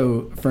 it's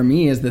also for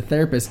me as the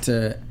therapist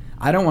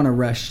I don't want to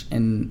rush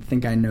and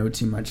think I know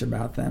too much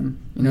about them.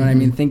 You know what I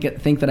mean? Think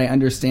that I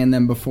understand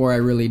them before I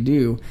really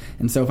do.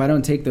 And so if I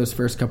don't take those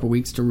first couple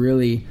weeks to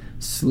really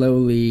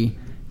slowly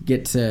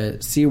get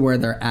to see where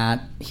they're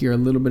at, hear a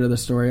little bit of the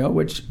story,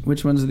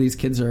 which ones of these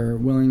kids are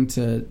willing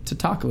to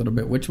talk a little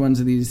bit, which ones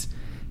of these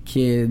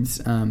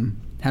kids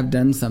have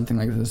done something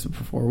like this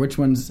before, which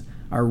ones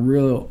are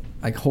real,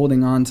 like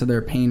holding on to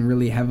their pain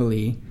really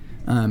heavily,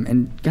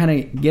 and kind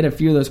of get a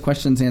few of those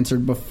questions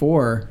answered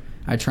before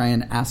I try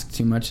and ask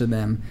too much of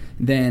them,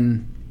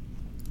 then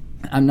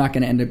I'm not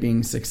going to end up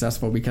being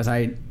successful, because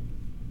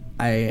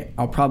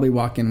I'll probably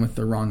walk in with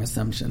the wrong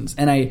assumptions,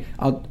 and I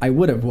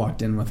would have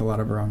walked in with a lot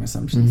of wrong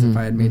assumptions if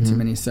I had made too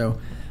many. So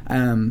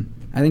I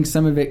think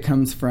some of it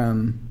comes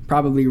from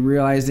probably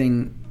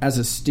realizing as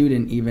a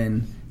student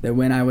even that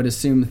when I would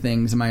assume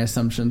things, my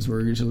assumptions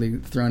were usually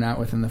thrown out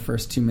within the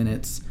first 2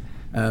 minutes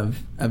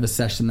of a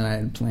session that I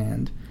had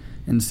planned.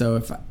 And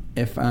so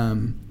if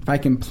I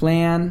can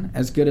plan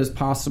as good as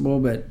possible,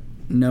 but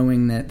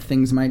knowing that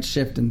things might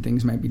shift and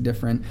things might be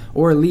different,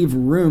 or leave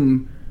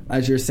room,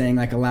 as you're saying,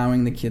 like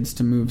allowing the kids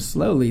to move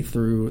slowly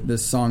through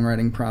this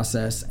songwriting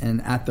process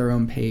and at their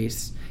own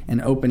pace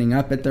and opening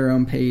up at their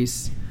own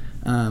pace,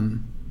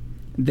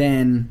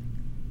 then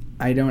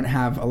I don't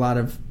have a lot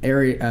of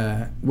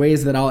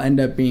ways that I'll end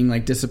up being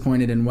like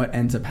disappointed in what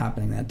ends up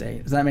happening that day.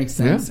 Does that make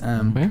sense?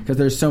 Because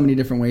there's so many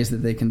different ways that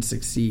they can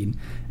succeed.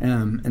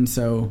 And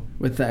so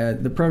with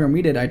the program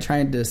we did, I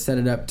tried to set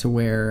it up to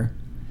where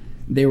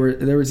there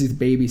was these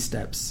baby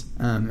steps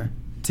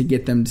to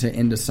get them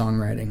into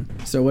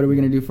songwriting. So what are we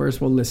going to do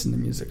first? We'll listen to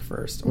music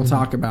first. We'll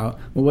talk about,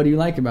 well, what do you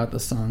like about the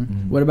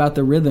song? What about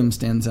the rhythm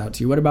stands out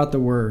to you? What about the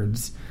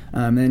words?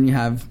 And then you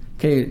have,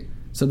 okay,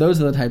 so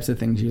those are the types of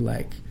things you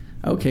like.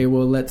 Okay,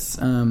 well, let's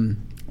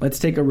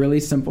take a really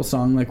simple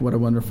song like "What a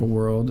Wonderful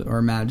World" or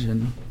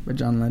 "Imagine" by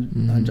John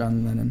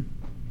Lennon,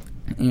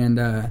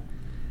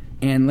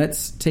 and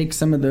let's take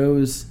some of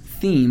those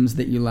themes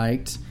that you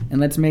liked and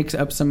let's make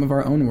up some of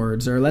our own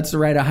words, or let's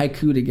write a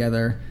haiku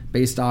together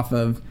based off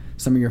of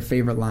some of your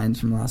favorite lines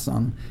from the last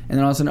song. And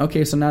then all of a sudden,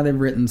 okay, so now they've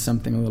written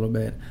something a little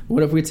bit.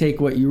 What if we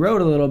take what you wrote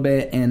a little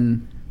bit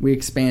and we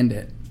expand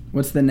it?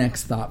 What's the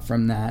next thought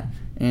from that?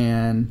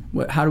 And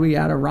how do we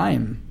add a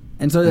rhyme?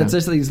 And so it's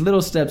just these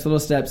little steps,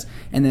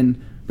 and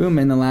then boom,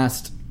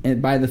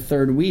 by the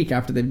third week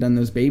after they've done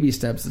those baby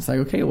steps, it's like,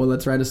 okay, well,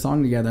 let's write a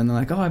song together. And they're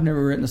like, oh, I've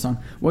never written a song.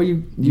 Well,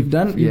 you've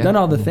done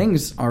all the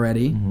things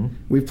already.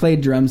 We've played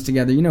drums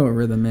together. You know what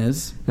rhythm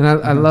is. And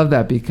I love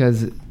that,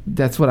 because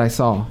that's what I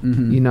saw.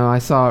 You know, I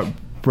saw it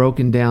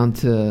broken down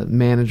to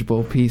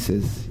manageable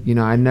pieces. You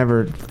know, I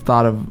never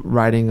thought of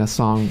writing a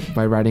song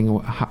by writing a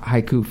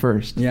haiku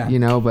first. You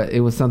know, but it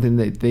was something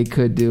that they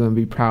could do and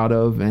be proud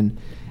of, and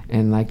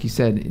like you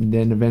said, and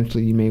then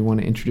eventually you may want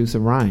to introduce a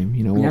rhyme,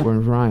 you know, what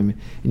words rhyme.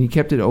 And you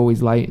kept it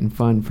always light and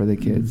fun for the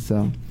kids,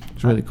 so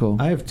it's really cool.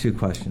 I have two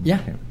questions.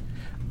 Yeah.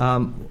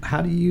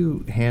 How do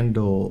you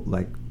handle,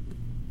 like,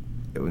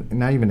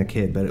 not even a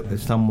kid, but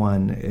if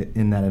someone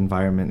in that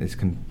environment is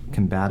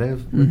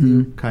combative with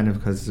you, kind of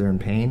because they're in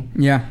pain,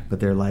 but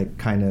they're, like,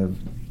 kind of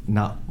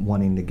not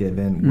wanting to give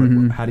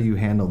in? How do you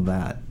handle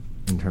that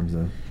in terms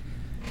of...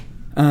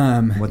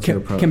 What's your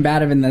approach?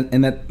 Combative in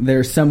that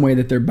there's some way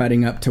that they're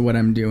butting up to what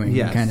I'm doing.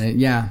 Yes. Kind of,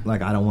 yeah.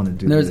 Like, I don't want to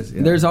do this.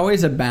 Yeah. There's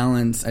always a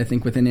balance, I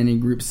think, within any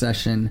group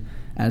session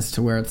as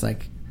to where it's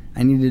like,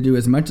 I need to do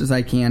as much as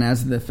I can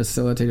as the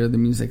facilitator, the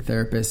music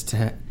therapist,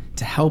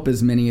 to help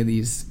as many of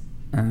these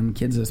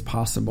kids as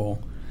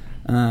possible.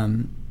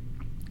 And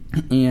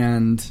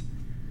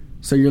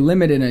so you're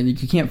limited, and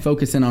you can't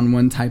focus in on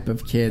one type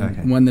of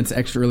kid, one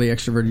that's really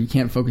extroverted. You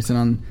can't focus in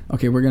on,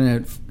 okay, we're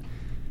going to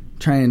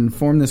try and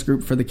form this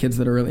group for the kids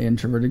that are really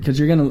introverted, because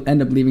you're going to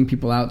end up leaving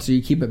people out, so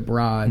you keep it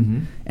broad.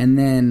 And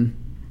then,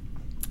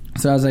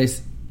 so as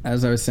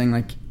I was saying,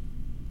 like,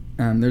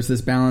 there's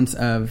this balance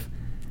of,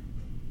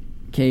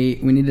 okay,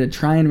 we need to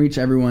try and reach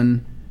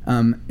everyone.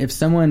 If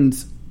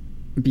someone's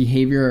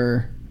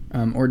behavior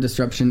or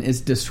disruption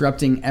is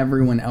disrupting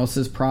everyone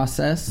else's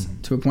process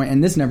to a point,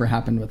 and this never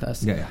happened with us,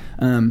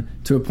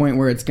 to a point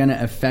where it's going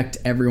to affect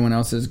everyone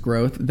else's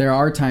growth. There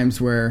are times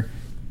where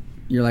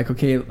you're like,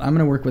 okay, I'm going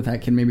to work with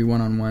that kid maybe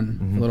one-on-one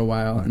for a little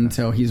while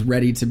until he's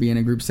ready to be in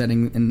a group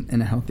setting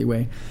in a healthy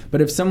way.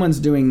 But if someone's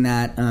doing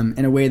that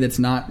in a way that's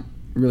not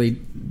really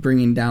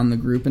bringing down the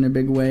group in a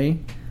big way,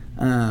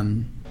 I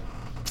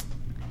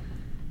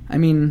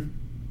mean,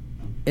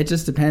 it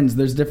just depends.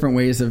 There's different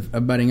ways of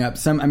butting up.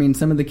 Some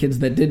of the kids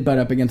that did butt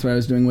up against what I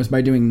was doing was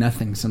by doing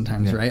nothing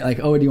sometimes, right?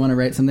 Like, oh, do you want to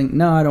write something?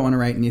 No, I don't want to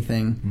write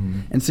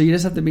anything. And so you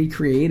just have to be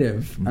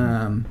creative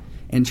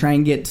and try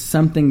and get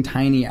something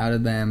tiny out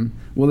of them.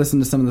 We'll listen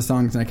to some of the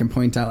songs, and I can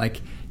point out,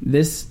 like,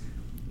 this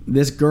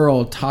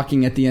girl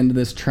talking at the end of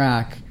this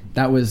track,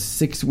 that was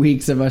 6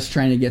 weeks of us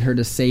trying to get her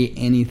to say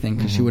anything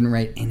because she wouldn't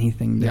write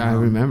anything down. Yeah,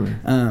 I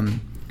remember.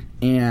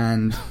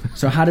 And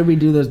so how did we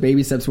do those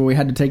baby steps? Well, we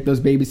had to take those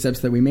baby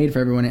steps that we made for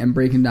everyone and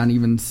break them down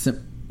even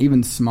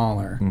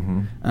smaller.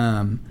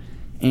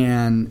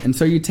 And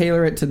so you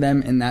tailor it to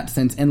them in that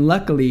sense. And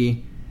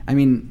luckily, I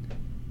mean,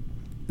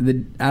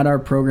 at our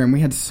program, we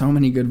had so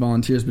many good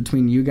volunteers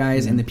between you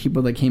guys and the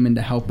people that came in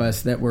to help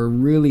us that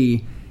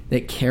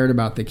cared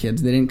about the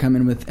kids. They didn't come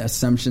in with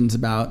assumptions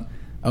about,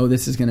 oh,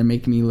 this is going to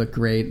make me look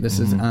great. This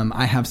is,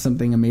 I have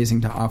something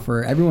amazing to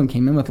offer. Everyone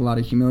came in with a lot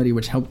of humility,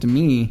 which helped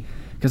me,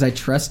 because I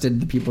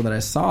trusted the people that I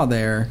saw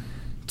there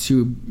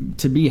to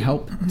be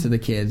help to the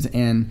kids.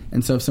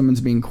 And so if someone's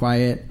being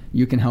quiet,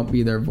 you can help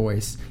be their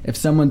voice. If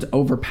someone's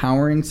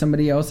overpowering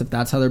somebody else, if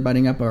that's how they're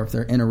butting up, or if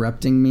they're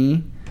interrupting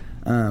me.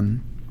 I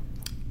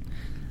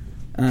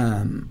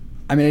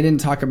mean, I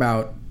didn't talk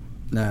about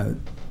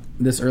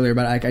this earlier,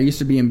 but I used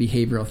to be in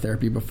behavioral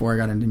therapy before I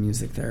got into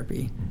music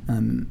therapy.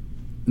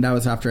 That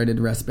was after I did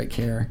respite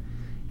care.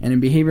 And in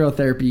behavioral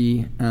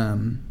therapy, I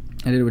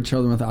did it with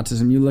children with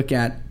autism. You look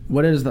at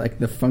what is like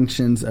the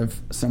functions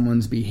of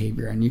someone's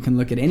behavior, and you can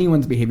look at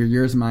anyone's behavior,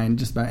 yours, mine,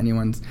 just about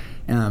anyone's.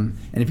 And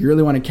if you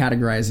really want to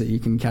categorize it, you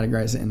can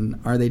categorize it in: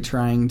 are they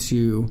trying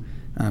to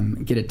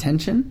get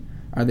attention?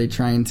 Are they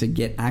trying to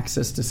get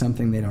access to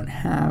something they don't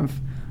have?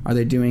 Are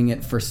they doing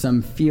it for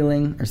some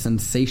feeling or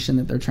sensation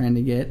that they're trying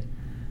to get?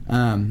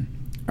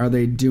 Are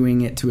they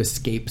doing it to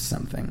escape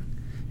something?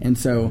 And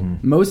so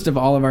most of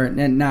all of our,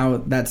 and now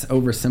that's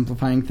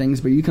oversimplifying things,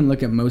 but you can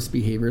look at most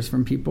behaviors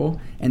from people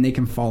and they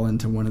can fall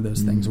into one of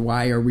those things.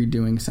 Why are we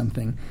doing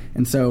something?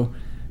 And so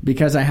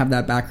because I have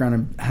that background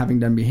of having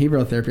done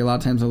behavioral therapy, a lot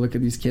of times I'll look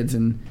at these kids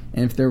and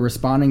if they're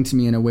responding to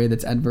me in a way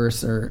that's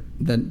adverse or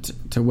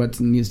to what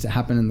needs to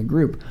happen in the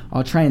group,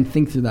 I'll try and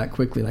think through that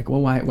quickly. Like,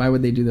 well, why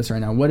would they do this right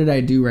now? What did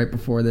I do right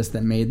before this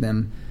that made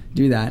them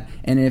do that?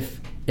 And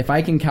if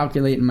I can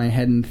calculate in my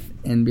head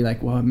and be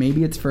like, well,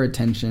 maybe it's for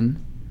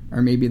attention,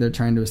 or maybe they're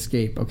trying to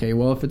escape. Okay,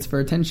 well, if it's for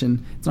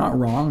attention, it's not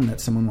wrong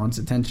that someone wants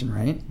attention,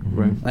 right?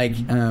 Right. Like,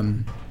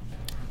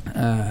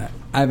 I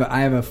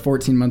have a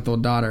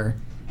 14-month-old daughter.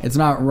 It's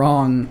not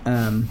wrong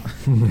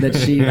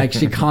that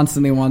she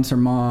constantly wants her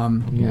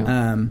mom.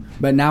 Yeah.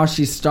 But now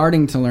she's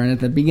starting to learn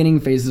at the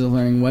beginning phases of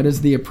learning what is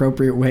the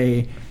appropriate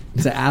way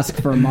to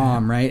ask for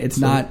mom, right? It's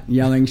not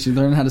yelling. She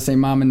learned how to say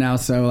mom, and now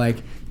so like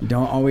you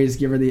don't always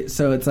give her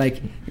so it's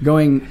like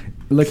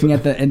looking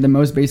at the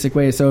most basic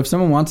way. So if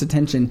someone wants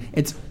attention,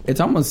 it's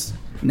almost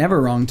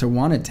never wrong to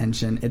want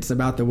attention. It's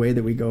about the way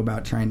that we go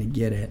about trying to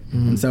get it.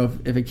 And so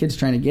if a kid's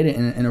trying to get it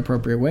in an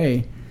appropriate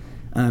way,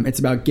 it's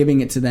about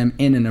giving it to them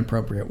in an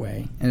appropriate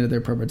way and at their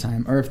appropriate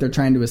time. Or if they're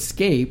trying to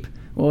escape,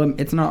 well,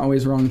 it's not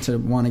always wrong to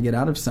want to get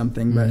out of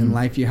something, but in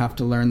life you have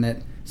to learn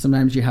that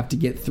sometimes you have to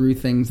get through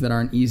things that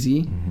aren't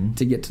easy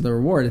to get to the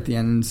reward at the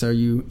end. And so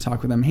you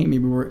talk with them, hey,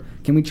 maybe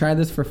can we try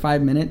this for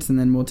 5 minutes and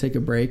then we'll take a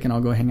break and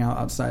I'll go hang out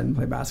outside and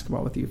play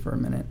basketball with you for a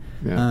minute.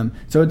 Yeah.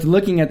 So it's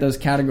looking at those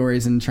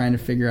categories and trying to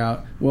figure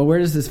out, well, where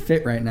does this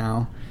fit right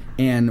now?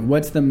 And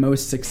what's the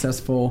most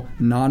successful,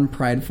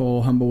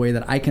 non-prideful, humble way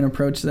that I can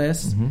approach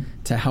this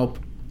to help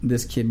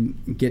this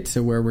kid get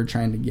to where we're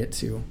trying to get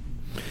to?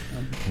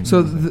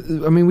 So,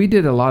 we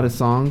did a lot of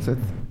songs.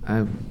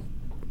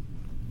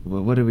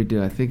 What did we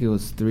do? I think it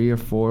was 3 or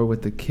 4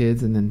 with the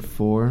kids and then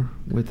 4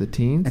 with the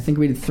teens. I think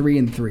we did 3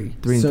 and 3.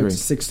 3 and 3.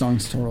 6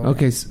 songs total.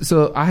 Okay,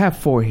 so I have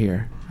 4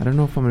 here. I don't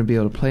know if I'm going to be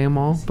able to play them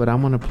all, but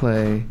I'm going to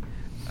play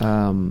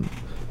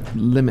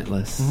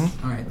Limitless, All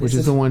right, which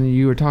is the one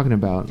you were talking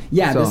about.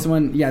 Yeah, this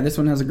one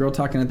has a girl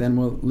talking at the end.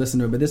 We'll listen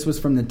to it. But this was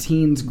from the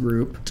teens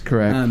group.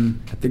 Correct.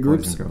 At the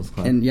groups, Boys and Girls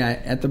Club. And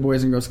at the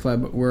Boys and Girls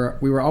Club,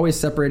 we were always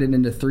separated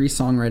into 3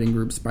 songwriting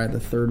groups by the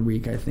 3rd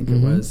week, I think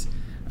it was.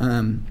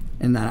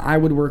 And that I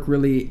would work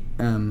really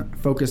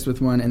focused with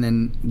one, and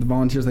then the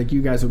volunteers like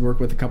you guys would work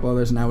with a couple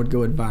others, and I would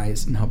go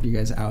advise and help you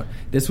guys out.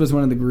 This was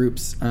one of the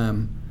groups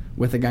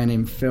with a guy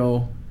named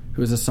Phil,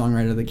 who was a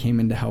songwriter that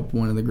came in to help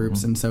one of the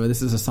groups. And so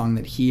this is a song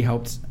that he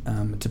helped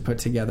to put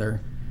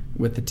together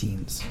with the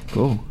teens.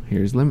 Cool.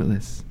 Here's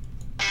Limitless.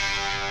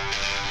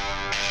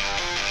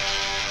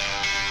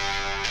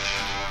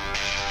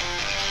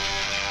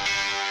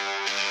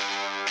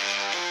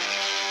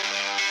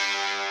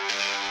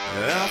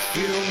 I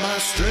feel my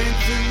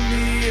strength in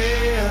the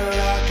air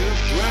like a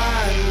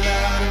bright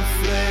light of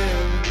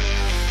flame.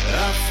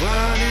 I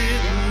find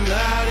it and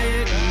light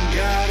it and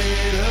got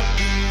it up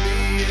in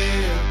the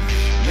air.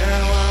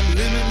 Now I'm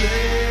limitless.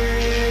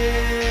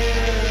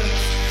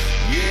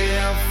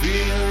 Yeah, I'm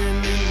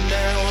feeling it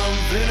now. I'm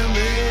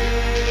venomous.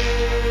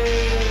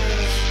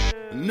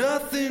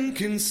 Nothing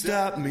can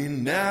stop me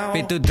now.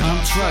 Been through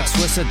dump trucks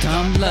with a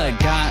dumb luck.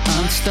 Got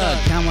unstuck,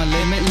 now I'm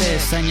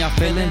limitless. And y'all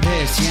feeling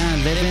this, yeah,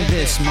 I'm living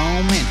this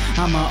moment.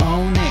 I'ma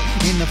own it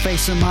in the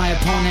face of my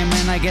opponent.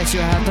 Man, I guess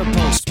you'll have to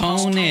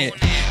postpone it.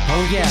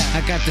 Oh yeah,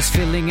 I got this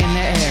feeling in the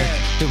air.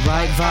 The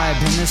right vibe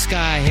in the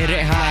sky. Hit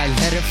it high,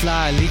 let it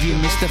fly. Leave you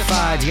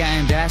mystified, yeah,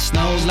 and that's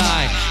no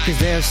lie. Cause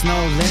there's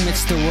no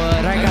limits to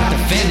what I got to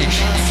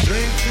finish.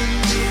 Strength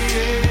in the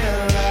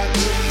air like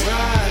a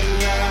bright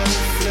light of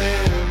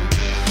flame.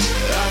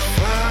 I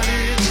find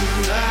it and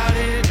light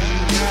it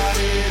and got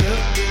it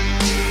up in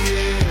the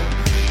air.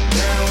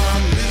 Now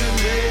I'm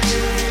limitless.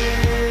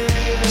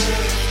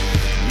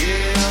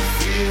 Yeah, I'm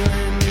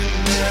feeling it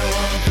now.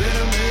 I'm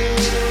venomous.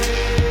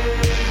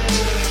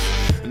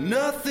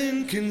 Nothing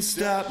can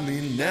stop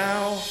me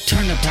now.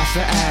 Turn the past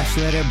to ash,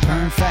 let it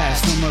burn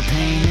fast. No more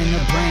pain in the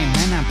brain,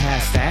 man, I'm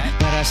past that.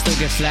 But I still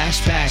get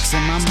flashbacks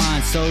in my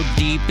mind so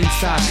deep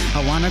inside.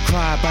 I wanna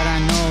cry, but I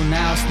know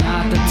now's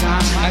not the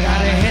time. I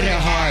gotta hit it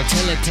hard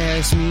till it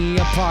tears me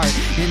apart.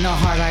 In the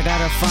heart, I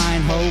gotta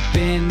find hope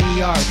in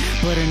the art.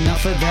 But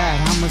enough of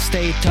that, I'ma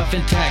stay tough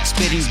and tack.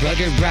 Spitting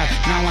rugged rap,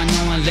 now I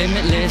know I'm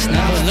limitless,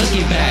 never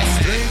looking back.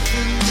 Strength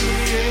in the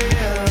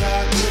air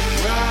like a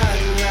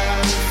bright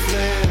light of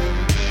flame.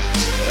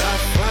 I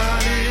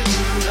find it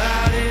and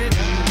light it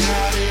and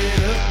got it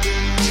up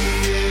in the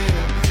air.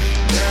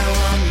 Now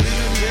I'm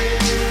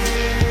limitless.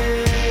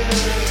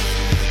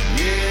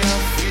 Yeah,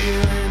 I'm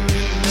feeling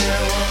it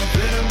now. I'm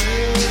venomous.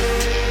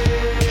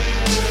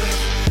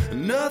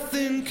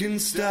 Nothing can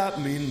stop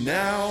me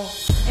now.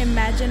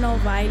 Imagine no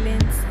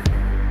violence.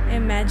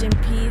 Imagine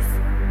peace.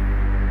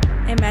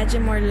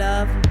 Imagine more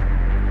love.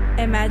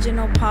 Imagine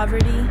no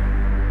poverty.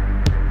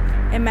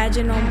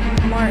 Imagine no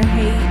more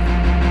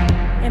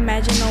hate.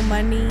 Imagine no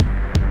money.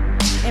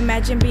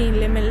 Imagine being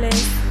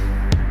limitless.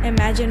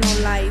 Imagine no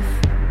life.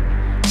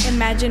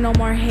 Imagine no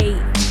more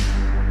hate.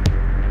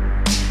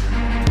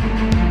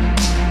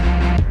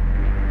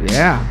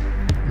 Yeah.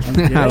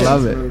 I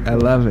love it. I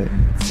love it.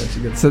 Such a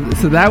good So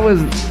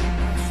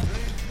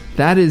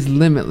that is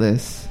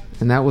Limitless,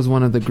 and that was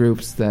one of the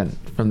groups that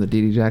from the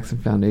D.D. Jackson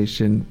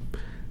Foundation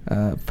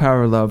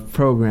Power of Love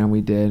program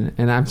we did,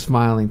 and I'm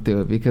smiling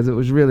through it because it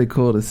was really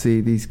cool to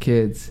see these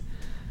kids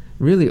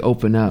really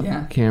open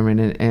up, Cameron,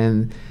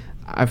 and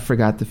I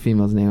forgot the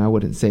female's name. I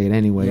wouldn't say it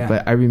anyway,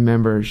 but I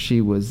remember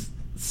she was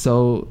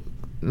so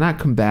not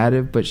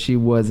combative, but she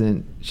was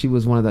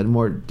one of the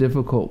more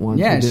difficult ones.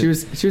 Yeah, she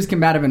was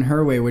combative in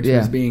her way, which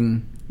was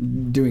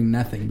doing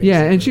nothing, basically.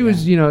 Yeah, and she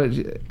was,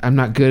 I'm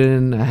not good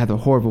in, I have a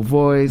horrible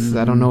voice,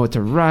 I don't know what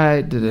to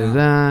write,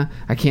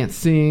 I can't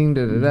sing,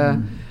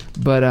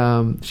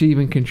 but she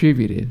even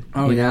contributed,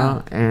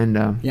 know? And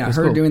her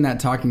cool. doing that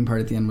talking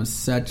part at the end was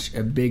such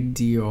a big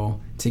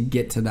deal to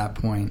get to that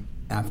point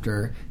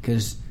after,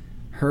 because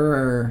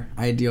her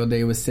ideal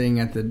day was sitting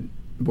at the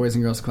Boys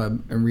and Girls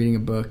Club and reading a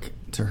book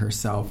to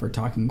herself or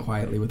talking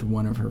quietly with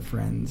one of her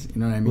friends. You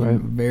know what I mean? Right.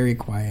 Very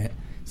quiet.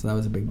 So that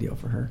was a big deal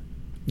for her.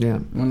 Yeah.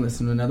 Want to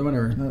listen to another one?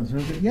 Or?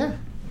 Yeah.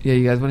 Yeah,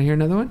 you guys want to hear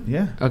another one?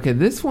 Yeah. Okay,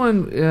 this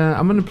one,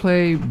 I'm going to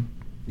play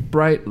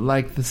Bright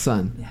Like the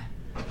Sun. Yeah.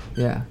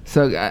 Yeah.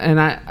 So,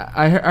 and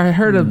I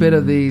heard a bit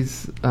of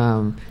these,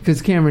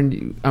 because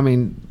Cameron, I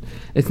mean,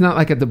 it's not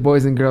like at the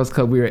Boys and Girls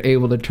Club we were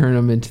able to turn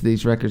them into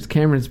these records.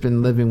 Cameron's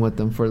been living with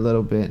them for a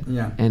little bit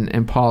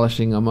and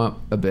polishing them up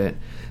a bit.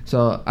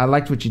 So I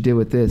liked what you did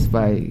with this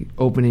by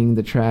opening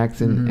the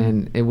tracks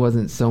and it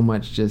wasn't so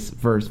much just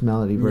verse,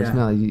 melody.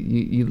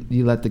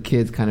 You let the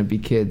kids kind of be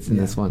kids in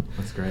this one.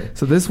 That's great.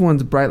 So this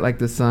one's Bright Like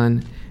the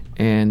Sun,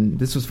 and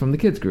this was from the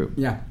kids group.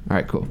 Yeah. All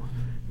right, cool.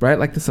 Bright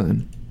Like the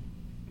Sun.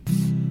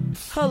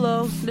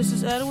 Hello, this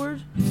is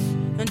Edward,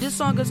 and this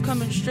song is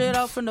coming straight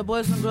out from the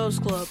Boys and Girls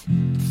Club,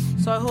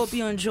 so I hope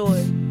you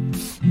enjoy.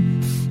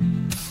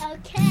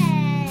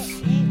 Okay.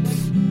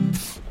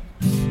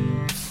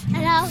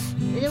 Hello,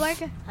 is it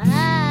working?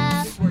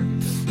 Hello.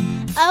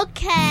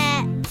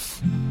 Okay.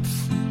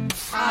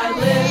 I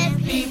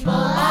live people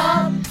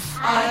up.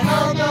 I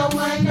help them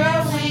when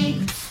they're weak.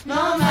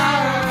 No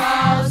matter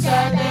how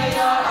sad they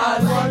are, I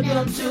want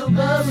them to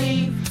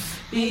believe.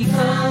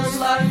 Because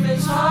life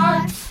is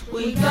hard,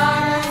 we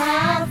gotta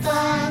have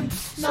fun.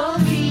 So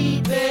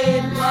keep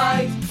it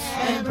light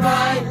and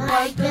bright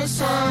like the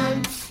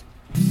sun.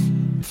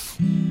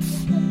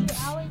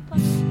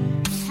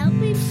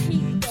 Helping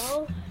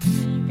people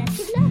that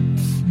you love.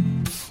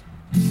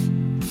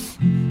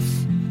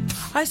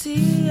 I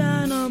see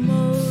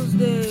animals,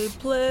 they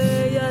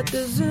play at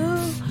the zoo.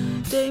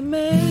 They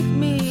make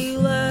me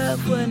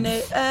laugh when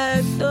they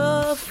act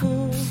a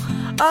fool.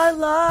 I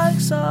like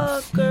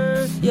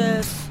soccer,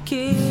 yes,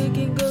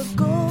 kicking a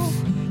goal.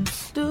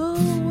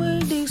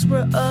 Doing things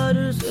for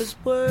others is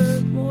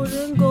worth more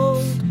than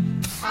gold.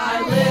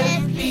 I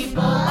lift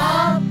people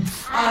up,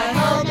 I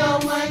help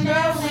them when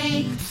they're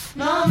weak.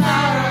 No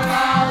matter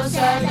how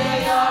sad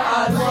they are,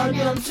 I want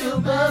them to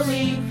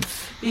believe.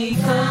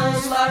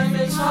 Because life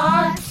is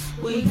hard,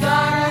 we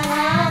gotta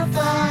have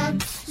fun.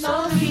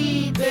 So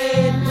keep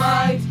it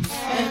light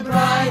and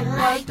bright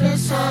like the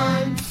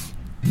sun.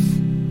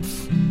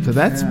 So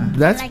that's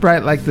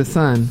bright like the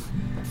sun.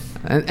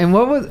 And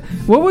what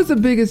was the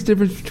biggest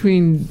difference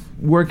between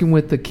working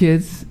with the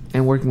kids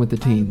and working with the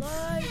teens?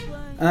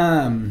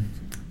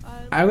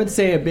 I would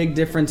say a big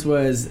difference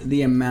was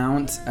the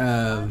amount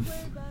of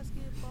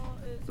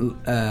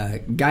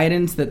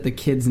guidance that the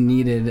kids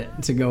needed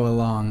to go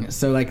along.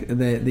 So like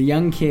the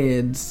young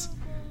kids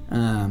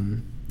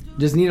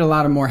just need a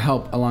lot of more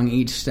help along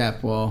each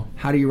step. Well,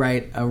 how do you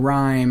write a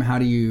rhyme? How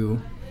do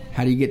you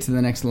get to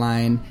the next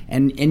line?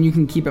 And you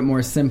can keep it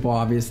more simple,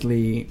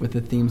 obviously, with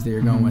the themes that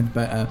you're going with,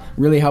 but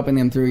really helping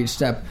them through each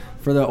step.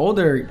 For the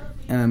older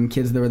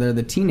kids that were there,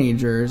 the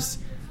teenagers,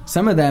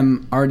 some of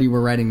them already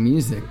were writing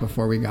music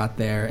before we got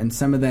there, and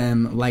some of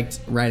them liked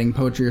writing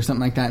poetry or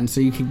something like that, and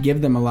so you could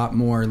give them a lot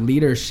more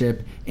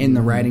leadership in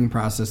the writing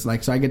process.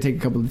 Like, so I could take a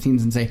couple of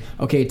teens and say,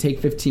 okay, take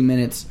 15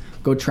 minutes,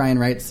 go try and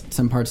write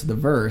some parts of the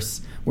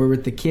verse, where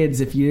with the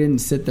kids, if you didn't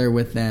sit there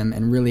with them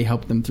and really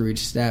help them through each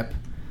step,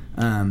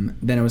 then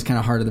it was kind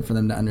of harder for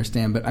them to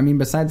understand. But I mean,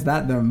 besides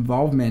that, the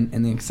involvement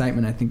and the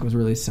excitement, I think, was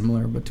really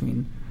similar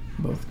between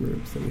both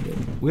groups that we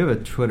did. We have a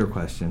Twitter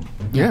question.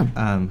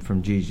 Yeah.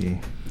 From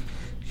Gigi.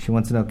 She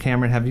wants to know,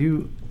 Cameron, have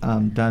you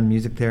done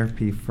music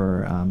therapy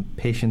for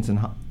patients in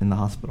the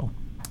hospital?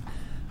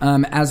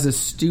 As a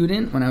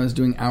student, when I was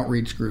doing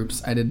outreach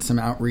groups, I did some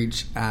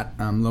outreach at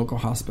local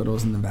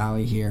hospitals in the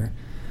Valley here.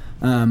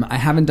 I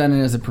haven't done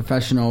it as a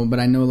professional,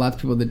 but I know lots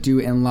of people that do,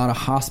 and a lot of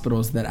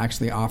hospitals that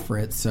actually offer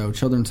it. So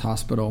Children's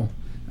Hospital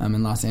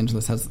in Los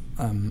Angeles has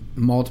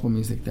multiple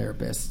music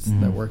therapists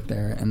that work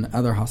there, and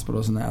other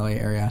hospitals in the LA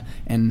area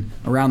and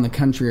around the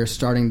country are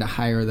starting to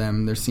hire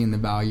them. They're seeing the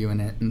value in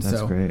it. And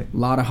That's great. A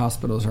lot of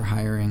hospitals are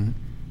hiring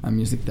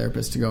music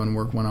therapists to go and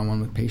work one-on-one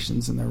with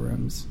patients in their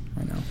rooms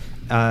right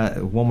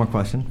now. One more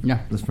question. Yeah.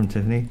 This is from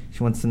Tiffany.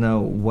 She wants to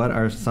know, what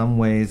are some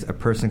ways a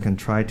person can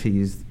try to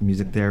use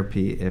music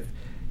therapy if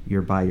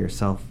you're by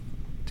yourself,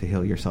 to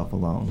heal yourself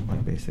alone,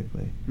 like,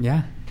 basically?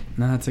 Yeah.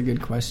 No, that's a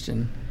good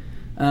question.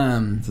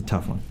 It's a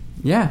tough one.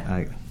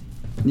 Yeah.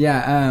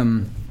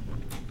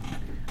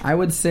 I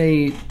would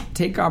say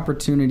take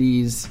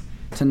opportunities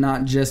to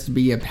not just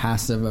be a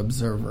passive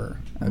observer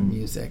of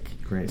music.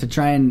 Great. To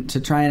try and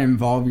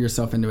involve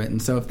yourself into it.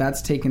 And so if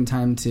that's taking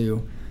time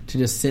to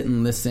just sit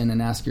and listen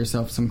and ask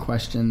yourself some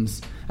questions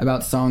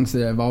about songs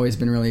that have always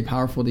been really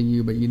powerful to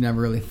you, but you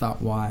never really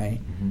thought why.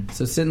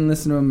 So sit and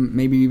listen to them,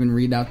 maybe even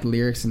read out the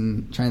lyrics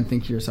and try and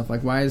think to yourself,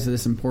 like, why is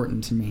this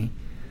important to me?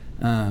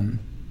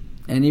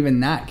 And even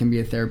that can be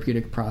a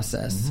therapeutic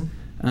process.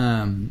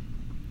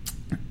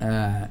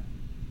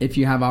 If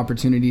you have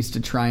opportunities to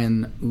try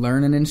and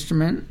learn an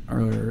instrument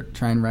or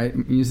try and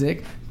write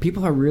music,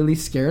 people are really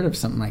scared of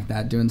something like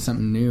that, doing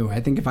something new. I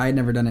think if I had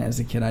never done it as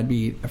a kid, I'd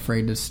be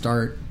afraid to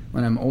start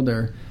when I'm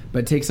older.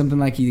 But take something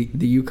like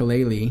the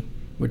ukulele,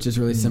 which is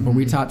really simple.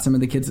 We taught some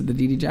of the kids at the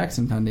D.D.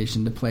 Jackson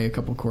Foundation to play a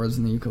couple chords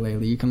in the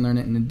ukulele. You can learn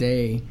it in a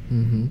day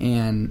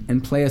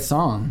and play a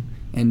song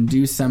and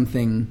do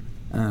something.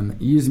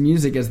 Use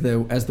music as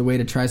the way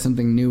to try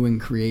something new and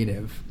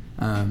creative,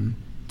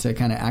 to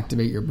kind of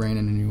activate your brain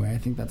in a new way. I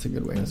think that's a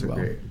good way as well.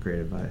 Great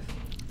advice.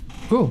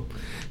 Cool.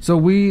 So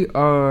we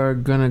are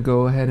gonna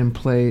go ahead and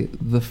play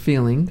The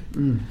Feeling.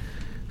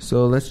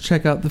 So let's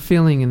check out The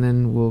Feeling, and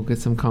then we'll get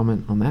some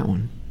comment on that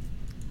one.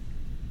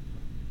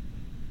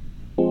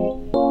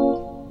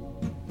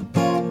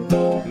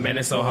 Man,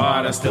 it's so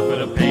hard, I still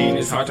feel the pain.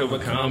 It's hard to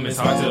overcome, it's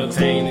hard to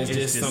obtain. It's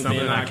just something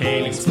I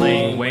can't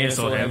explain. Weighing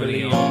so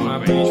heavily on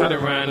my brain. Try to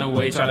run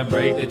away, try to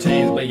break the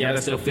chains, but yet I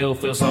still feel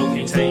so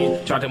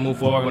contained. Tried to move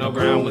forward when no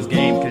ground was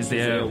gained, cause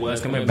there it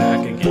was coming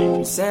back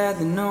again. Sad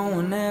that no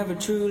one ever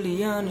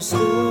truly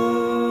understood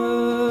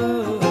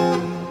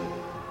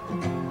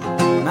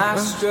my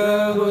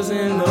struggles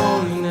and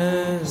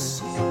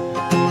loneliness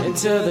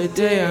until the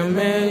day I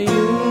met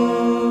you.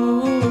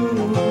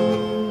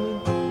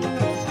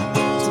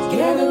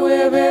 Together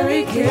we're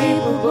very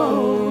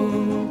capable,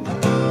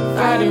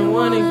 fighting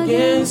one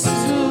against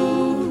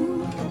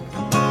two,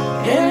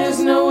 and there's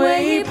no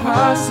way possible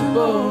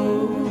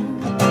possible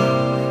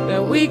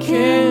that we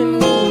can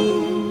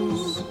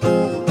lose.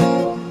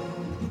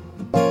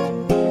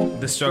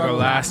 The struggle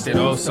lasted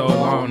oh so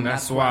long.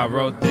 That's why I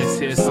wrote this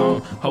here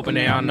song, hoping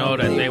they all know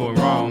that they were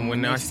wrong.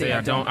 When I say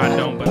I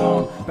don't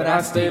belong. But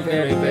I stay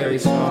very, very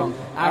strong.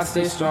 I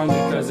stay strong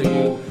because of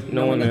you,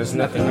 knowing there's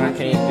nothing I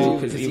can't do,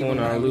 cause even when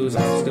I lose,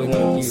 I'm still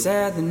with you.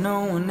 Sad that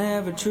no one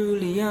ever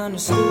truly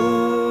understood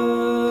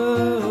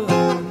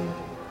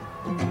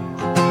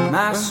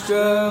my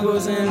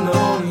struggles and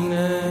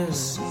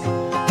loneliness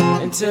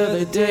until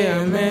the day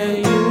I met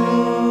you.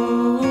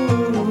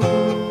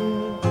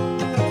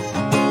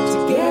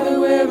 Together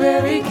we're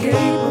very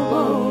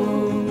capable,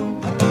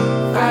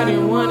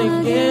 fighting one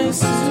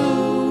against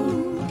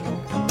two,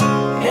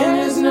 and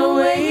there's no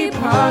way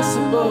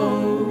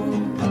possible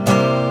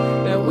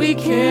that we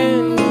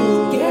can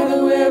lose.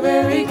 Together we're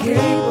very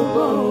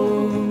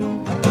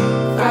capable,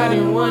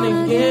 fighting one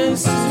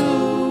against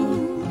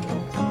two,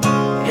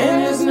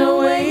 and there's no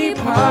way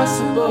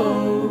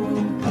possible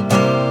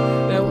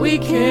that we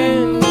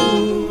can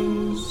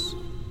lose.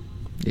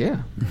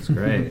 Yeah, that's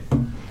great.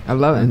 I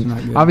love it.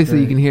 And obviously,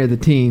 you can hear the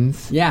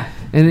teens. Yeah.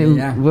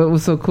 And what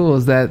was so cool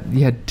is that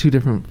you had two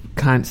different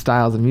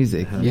styles of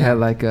music. You had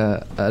like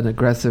an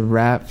aggressive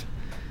rap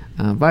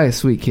by a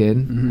sweet kid,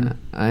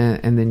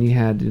 and then you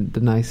had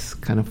the nice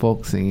kind of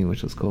folk singing,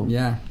 which was cool.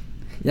 Yeah,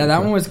 that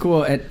one was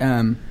cool. At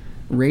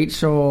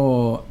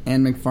Rachel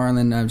Ann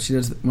McFarland, she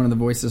does one of the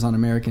voices on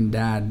American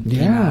Dad.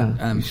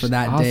 For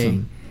that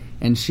day,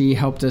 and she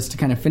helped us to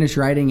kind of finish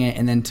writing it,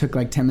 and then took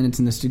like 10 minutes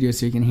in the studio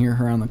so you can hear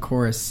her on the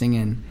chorus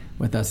singing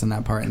with us in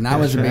that part, and that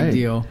was a big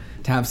deal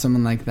to have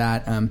someone like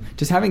that.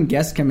 Just having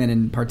guests come in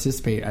and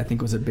participate, I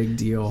think, was a big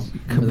deal.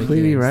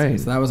 Completely right.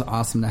 So that was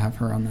awesome to have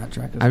her on that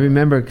track. I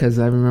remember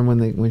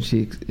when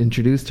she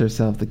introduced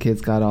herself, the kids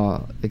got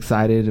all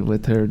excited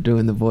with her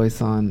doing the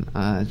voice on.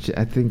 I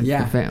think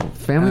it's the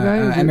Family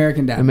Guy,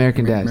 American Dad.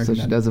 American Dad. So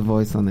she does a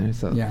voice on there.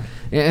 So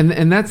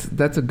and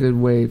that's a good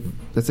way.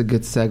 That's a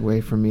good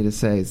segue for me to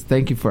say is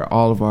thank you for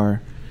all of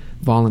our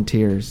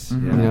volunteers. You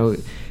know.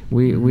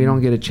 We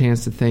don't get a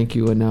chance to thank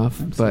you enough.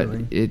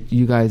 Absolutely. But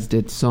you guys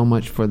did so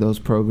much for those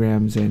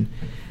programs, and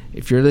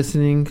if you're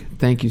listening,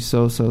 thank you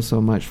so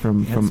much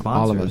from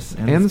all of us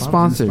and the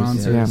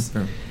sponsors.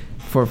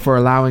 For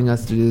allowing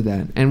us to do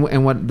that.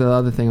 And what the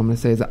other thing I'm going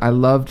to say is I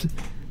loved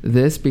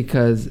this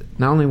because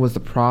not only was the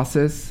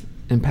process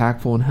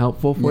impactful and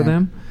helpful for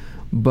them,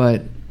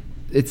 but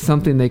it's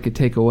something they could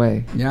take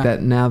away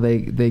that now they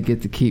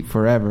get to keep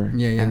forever,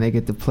 and they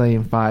get to play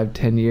in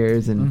 5-10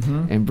 years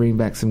and bring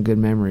back some good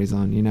memories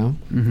on, you know.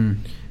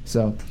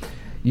 So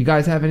you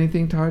guys have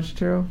anything, Taj,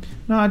 Taro?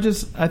 No,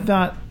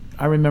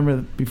 I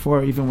remember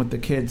before, even with the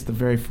kids, the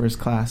very first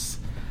class,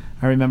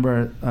 I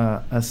remember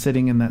us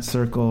sitting in that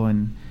circle,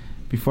 and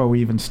before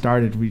we even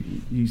started,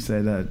 you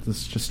said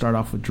let's just start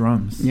off with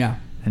drums,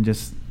 and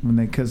just when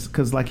they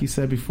because like you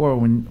said before,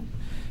 when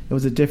it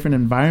was a different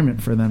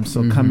environment for them,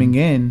 so coming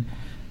in,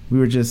 we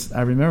were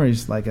I remember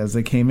just like as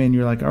they came in,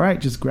 you're like, all right,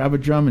 just grab a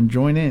drum and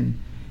join in.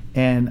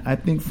 And I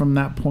think from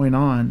that point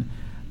on,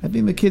 I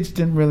think the kids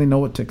didn't really know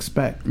what to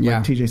expect.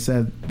 Like TJ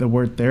said, the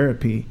word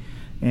therapy.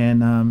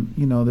 And,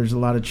 there's a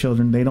lot of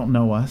children, they don't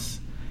know us.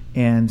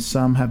 And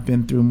some have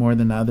been through more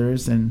than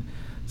others. And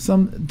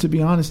some, to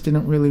be honest,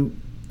 didn't really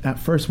at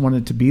first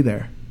wanted to be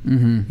there.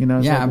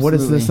 What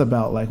is this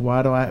about? Like,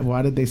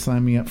 why did they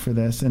sign me up for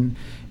this? And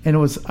it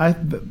was,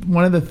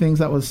 one of the things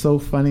that was so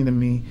funny to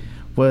me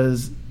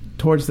was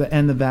towards the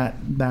end of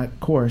that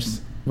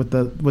course with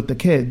the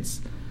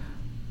kids,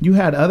 you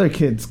had other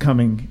kids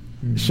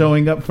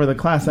showing up for the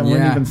class that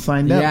weren't even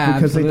signed up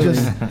because they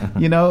just,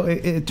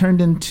 it turned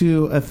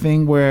into a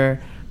thing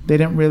where they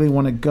didn't really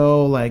want to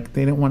go, like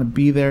they didn't want to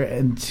be there,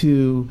 and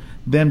to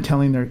them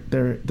telling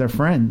their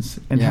friends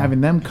and having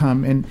them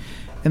come.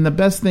 And the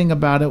best thing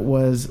about it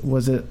was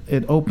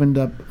it opened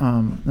up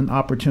an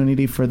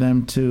opportunity for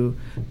them to,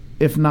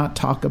 if not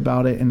talk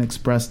about it and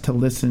express, to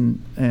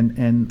listen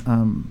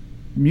and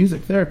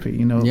music therapy,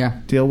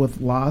 deal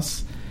with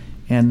loss.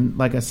 And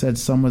like I said,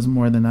 some was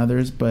more than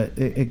others, but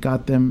it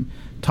got them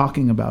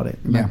talking about it.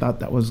 And I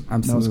thought that was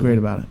great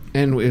about it.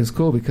 And it was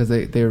cool because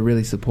they were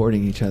really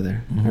supporting each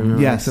other. I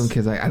remember like some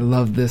kids I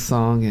love this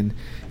song, and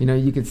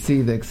you could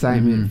see the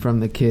excitement from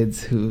the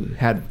kids who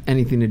had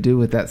anything to do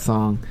with that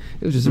song.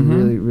 It was just a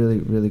really, really,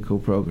 really cool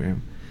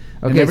program.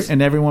 Okay,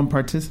 and everyone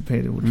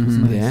participated, which was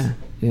nice.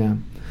 Yeah.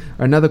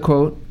 Another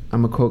quote.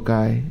 I'm a quote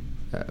guy.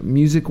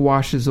 Music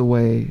washes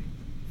away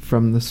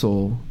from the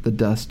soul the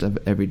dust of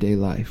everyday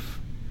life.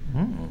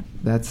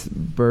 That's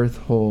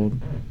Berthold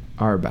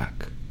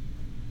Arbach.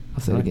 I'll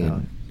say it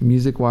again.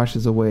 Music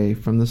washes away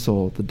from the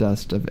soul the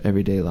dust of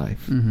everyday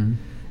life.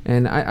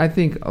 And I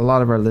think a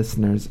lot of our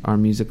listeners are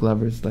music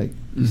lovers, like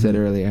you said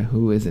earlier,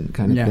 who isn't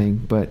kind of thing.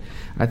 But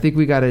I think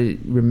we got to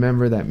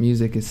remember that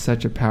music is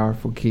such a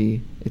powerful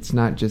key. It's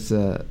not just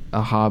a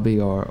hobby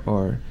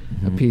or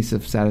a piece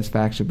of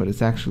satisfaction, but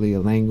it's actually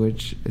a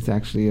language. It's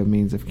actually a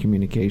means of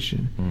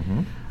communication.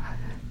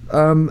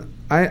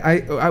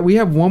 We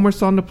have one more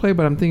song to play,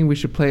 but I'm thinking we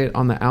should play it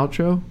on the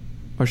outro,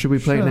 or should we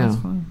play it now?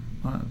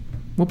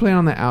 We'll play it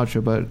on the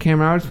outro, but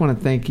Cameron, I just want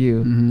to thank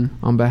you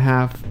on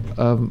behalf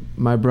of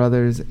my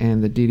brothers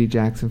and the D.D.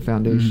 Jackson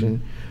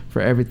Foundation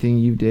for everything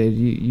you did.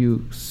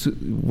 You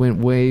went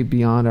way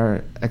beyond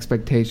our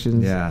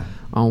expectations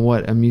on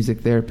what a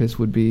music therapist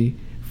would be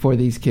for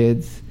these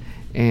kids.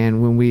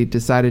 And when we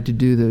decided to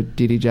do the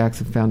D.D.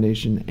 Jackson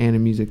Foundation and a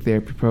music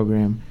therapy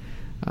program,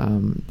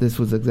 this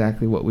was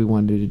exactly what we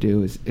wanted to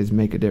do, is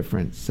make a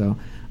difference. So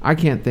I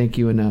can't thank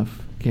you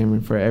enough,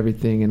 Cameron, for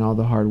everything and all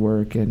the hard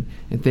work, and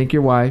thank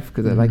your wife,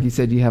 because like you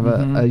said, you have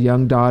a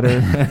young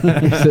daughter.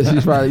 So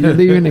she's probably, you're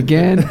leaving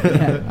again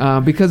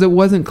because it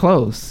wasn't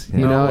close.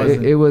 You know,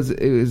 it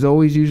was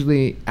always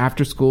usually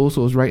after school,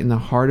 so it was right in the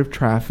heart of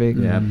traffic,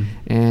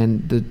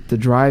 and the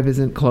drive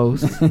isn't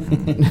close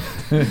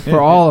for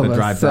all of us.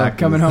 Drive back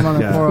coming home on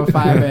the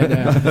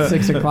 405 at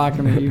 6 o'clock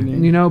in the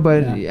evening. You know,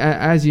 but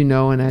as you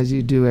know, and as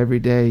you do every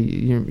day,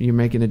 you're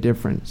making a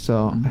difference.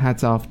 So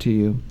hats off to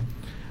you.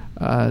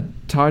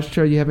 Taj,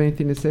 you have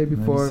anything to say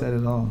before? I said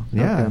it all.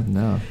 Yeah, okay.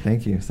 No,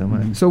 thank you so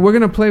much. So we're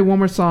going to play one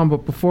more song,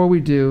 but before we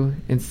do,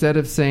 instead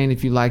of saying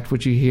if you liked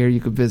what you hear, you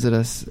could visit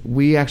us,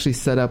 we actually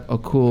set up a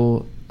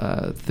cool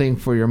thing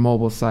for your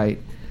mobile site,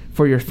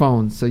 for your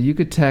phone. So you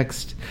could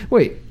text...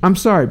 Wait, I'm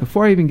sorry,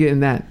 before I even get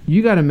in that,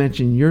 you got to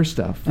mention your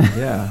stuff.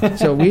 Yeah.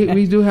 So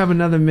we do have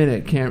another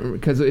minute,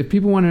 because if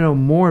people want to know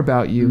more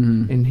about you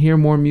and hear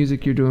more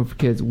music you're doing for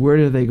kids, where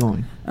are they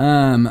going?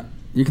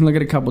 You can look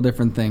at a couple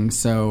different things.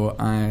 So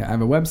I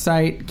have a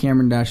website,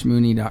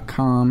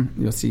 cameron-mooney.com.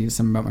 You'll see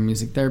some about my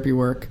music therapy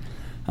work.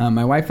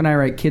 My wife and I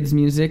write kids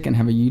music and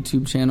have a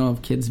YouTube channel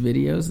of kids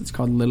videos. It's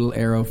called Little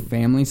Arrow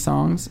Family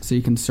Songs. So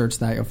you can search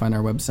that. You'll find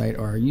our website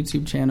or our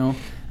YouTube channel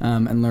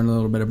and learn a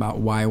little bit about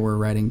why we're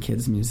writing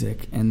kids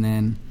music. And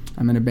then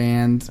I'm in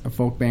a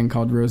folk band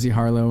called Rosie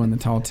Harlow and the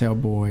Tall Tale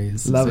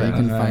Boys. Love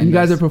it. You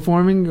guys are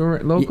performing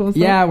local?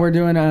 Yeah, we're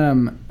doing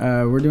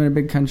a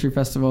big country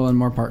festival in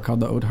Moore Park called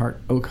the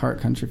Oak Heart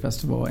Country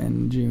Festival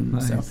in June.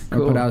 Nice. So Cool.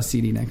 we'll put out a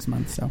CD next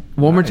month. So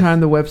one more time,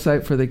 the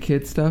website for the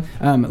kids stuff?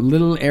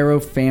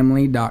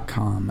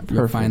 littlearrowfamily.com. You'll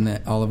Perfect.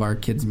 find all of our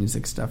kids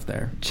music stuff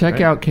there.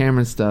 Check out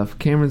Cameron's stuff.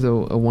 Cameron's a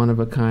one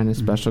of a kind and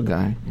special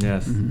guy.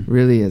 Yes.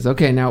 Really is.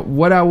 Okay, now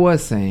what I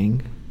was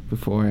saying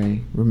before I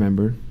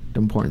remembered the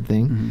important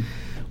thing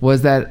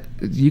was that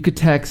you could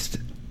text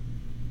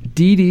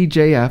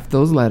DDJF,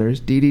 those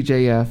letters,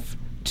 DDJF,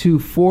 to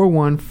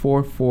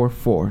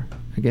 41444.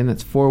 Again,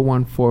 that's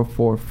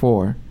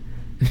 41444.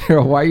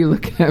 Daryl, why are you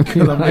looking at me?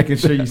 Because I'm making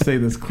sure you say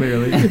this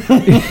clearly. This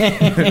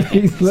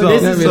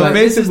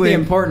is the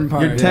important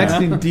part. You're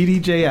texting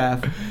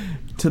DDJF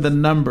to the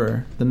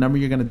number. The number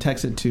you're going to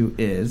text it to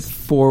is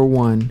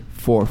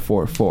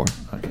 41444.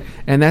 Okay.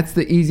 And that's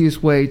the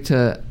easiest way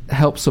to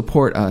help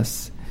support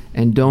us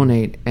and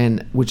donate,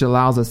 and which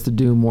allows us to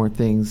do more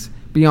things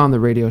beyond the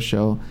radio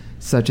show,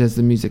 such as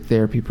the music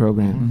therapy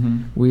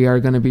program. We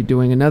are going to be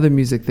doing another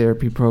music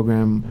therapy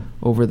program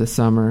over the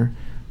summer,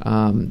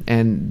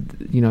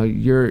 and you know,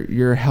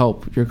 your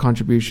help, your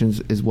contributions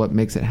is what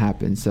makes it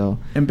happen. So,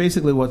 and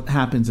basically what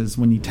happens is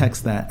when you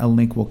text that, a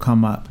link will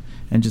come up,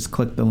 and just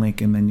click the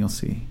link and then you'll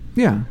see.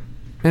 Yeah.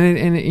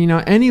 And you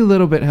know, any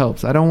little bit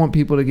helps. I don't want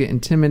people to get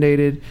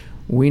intimidated.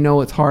 We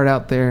know it's hard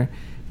out there.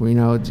 We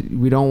know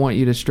we don't want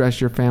you to stress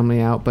your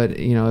family out, but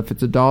you know, if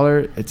it's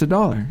 $1, it's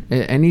 $1.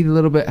 Any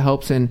little bit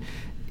helps, and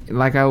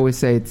like I always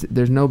say,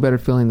 there's no better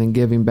feeling than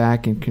giving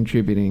back and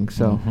contributing.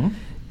 So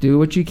do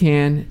what you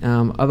can.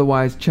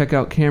 Otherwise, check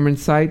out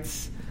Cameron's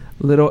sites,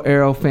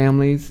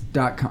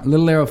 littlearrowfamilies.com.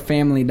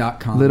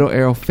 littlearrowfamily.com. Little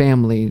Arrow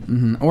Family.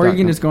 Or you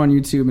can just go on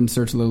YouTube and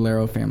search Little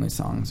Arrow Family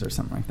Songs or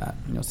something like that,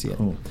 and you'll see it.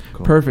 Cool.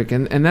 Perfect.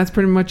 And that's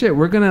pretty much it.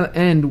 We're going to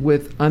end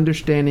with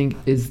understanding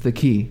is the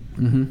key.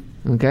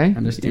 Okay?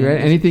 You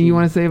ready? Anything you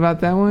want to say about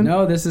that one?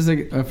 No, this is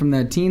from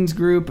the teens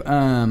group.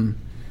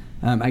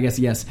 I guess,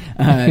 yes.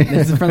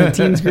 This is from the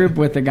teens group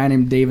with a guy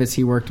named Davis.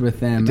 He worked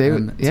with them.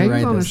 David, to he write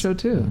was on this. the show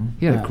too.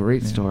 He had a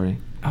great story.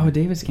 Oh,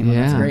 Davis came on.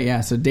 That's great.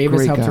 Yeah, so Davis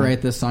Great helped guy. to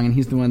write this song, and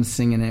he's the one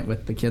singing it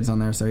with the kids on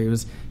there. So it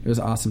was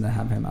awesome to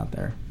have him out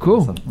there.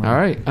 Cool. Awesome. All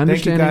right.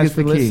 Thank you guys is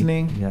the for key.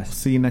 listening. Yes.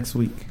 See you next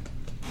week.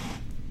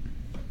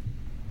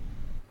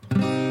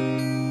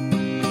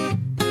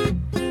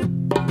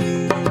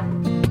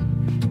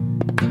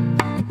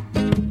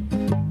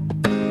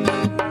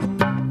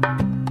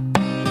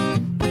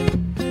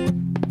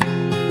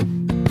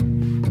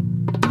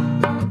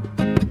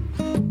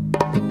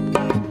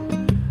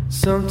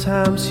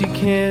 Sometimes you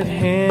can't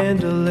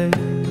handle it,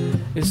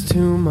 it's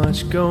too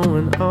much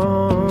going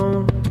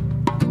on.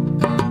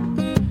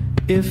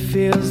 It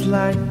feels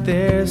like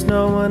there's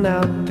no one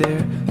out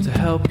there to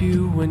help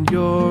you when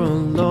you're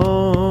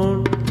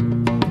alone.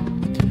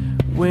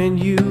 When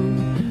you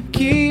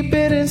keep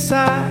it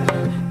inside,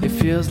 it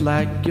feels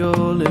like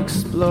you'll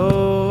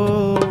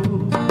explode.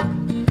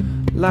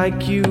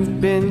 Like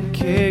you've been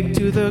kicked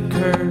to the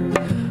curb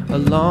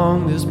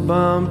along this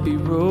bumpy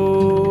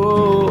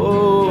road.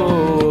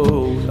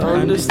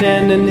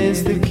 Understanding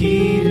is the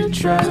key to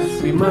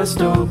trust. We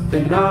must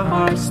open our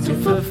hearts to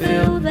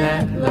fulfill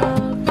that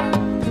love.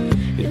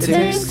 It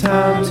takes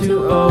time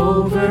to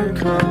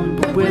overcome.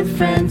 but with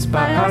friends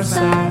by our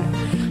side,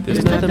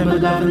 there's nothing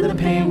but love in the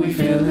pain we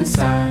feel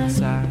inside.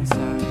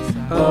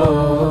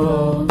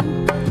 Oh,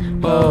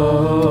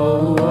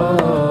 oh,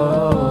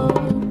 oh,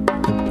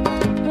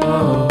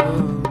 oh,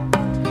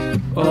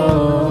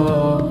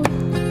 oh,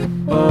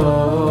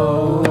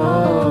 oh,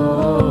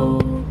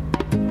 oh.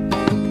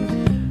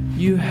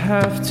 You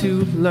have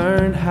to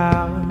learn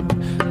how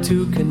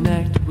to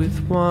connect with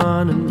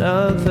one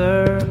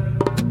another.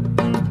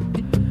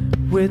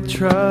 With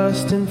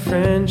trust and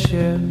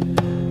friendship,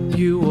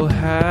 you will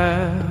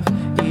have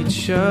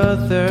each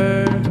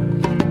other.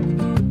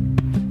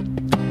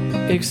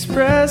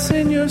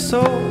 Expressing your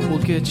soul will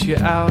get you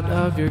out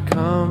of your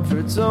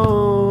comfort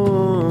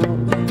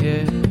zone.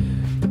 Yeah,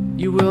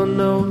 you will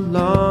no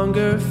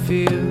longer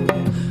feel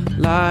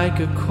like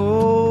a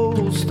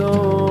cold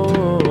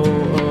stone.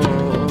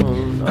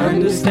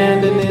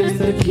 Understanding is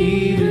the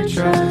key to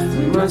trust.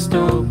 We must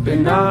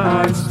open our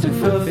hearts to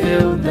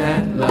fulfill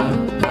that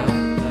love.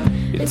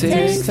 It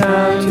takes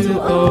time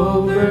to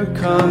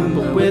overcome,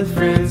 but with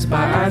friends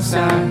by our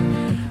side,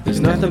 there's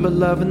nothing but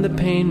love in the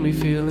pain we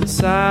feel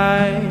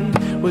inside.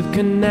 With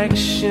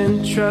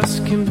connection,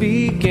 trust can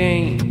be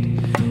gained,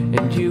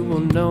 and you will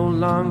no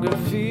longer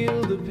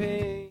feel the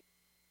pain.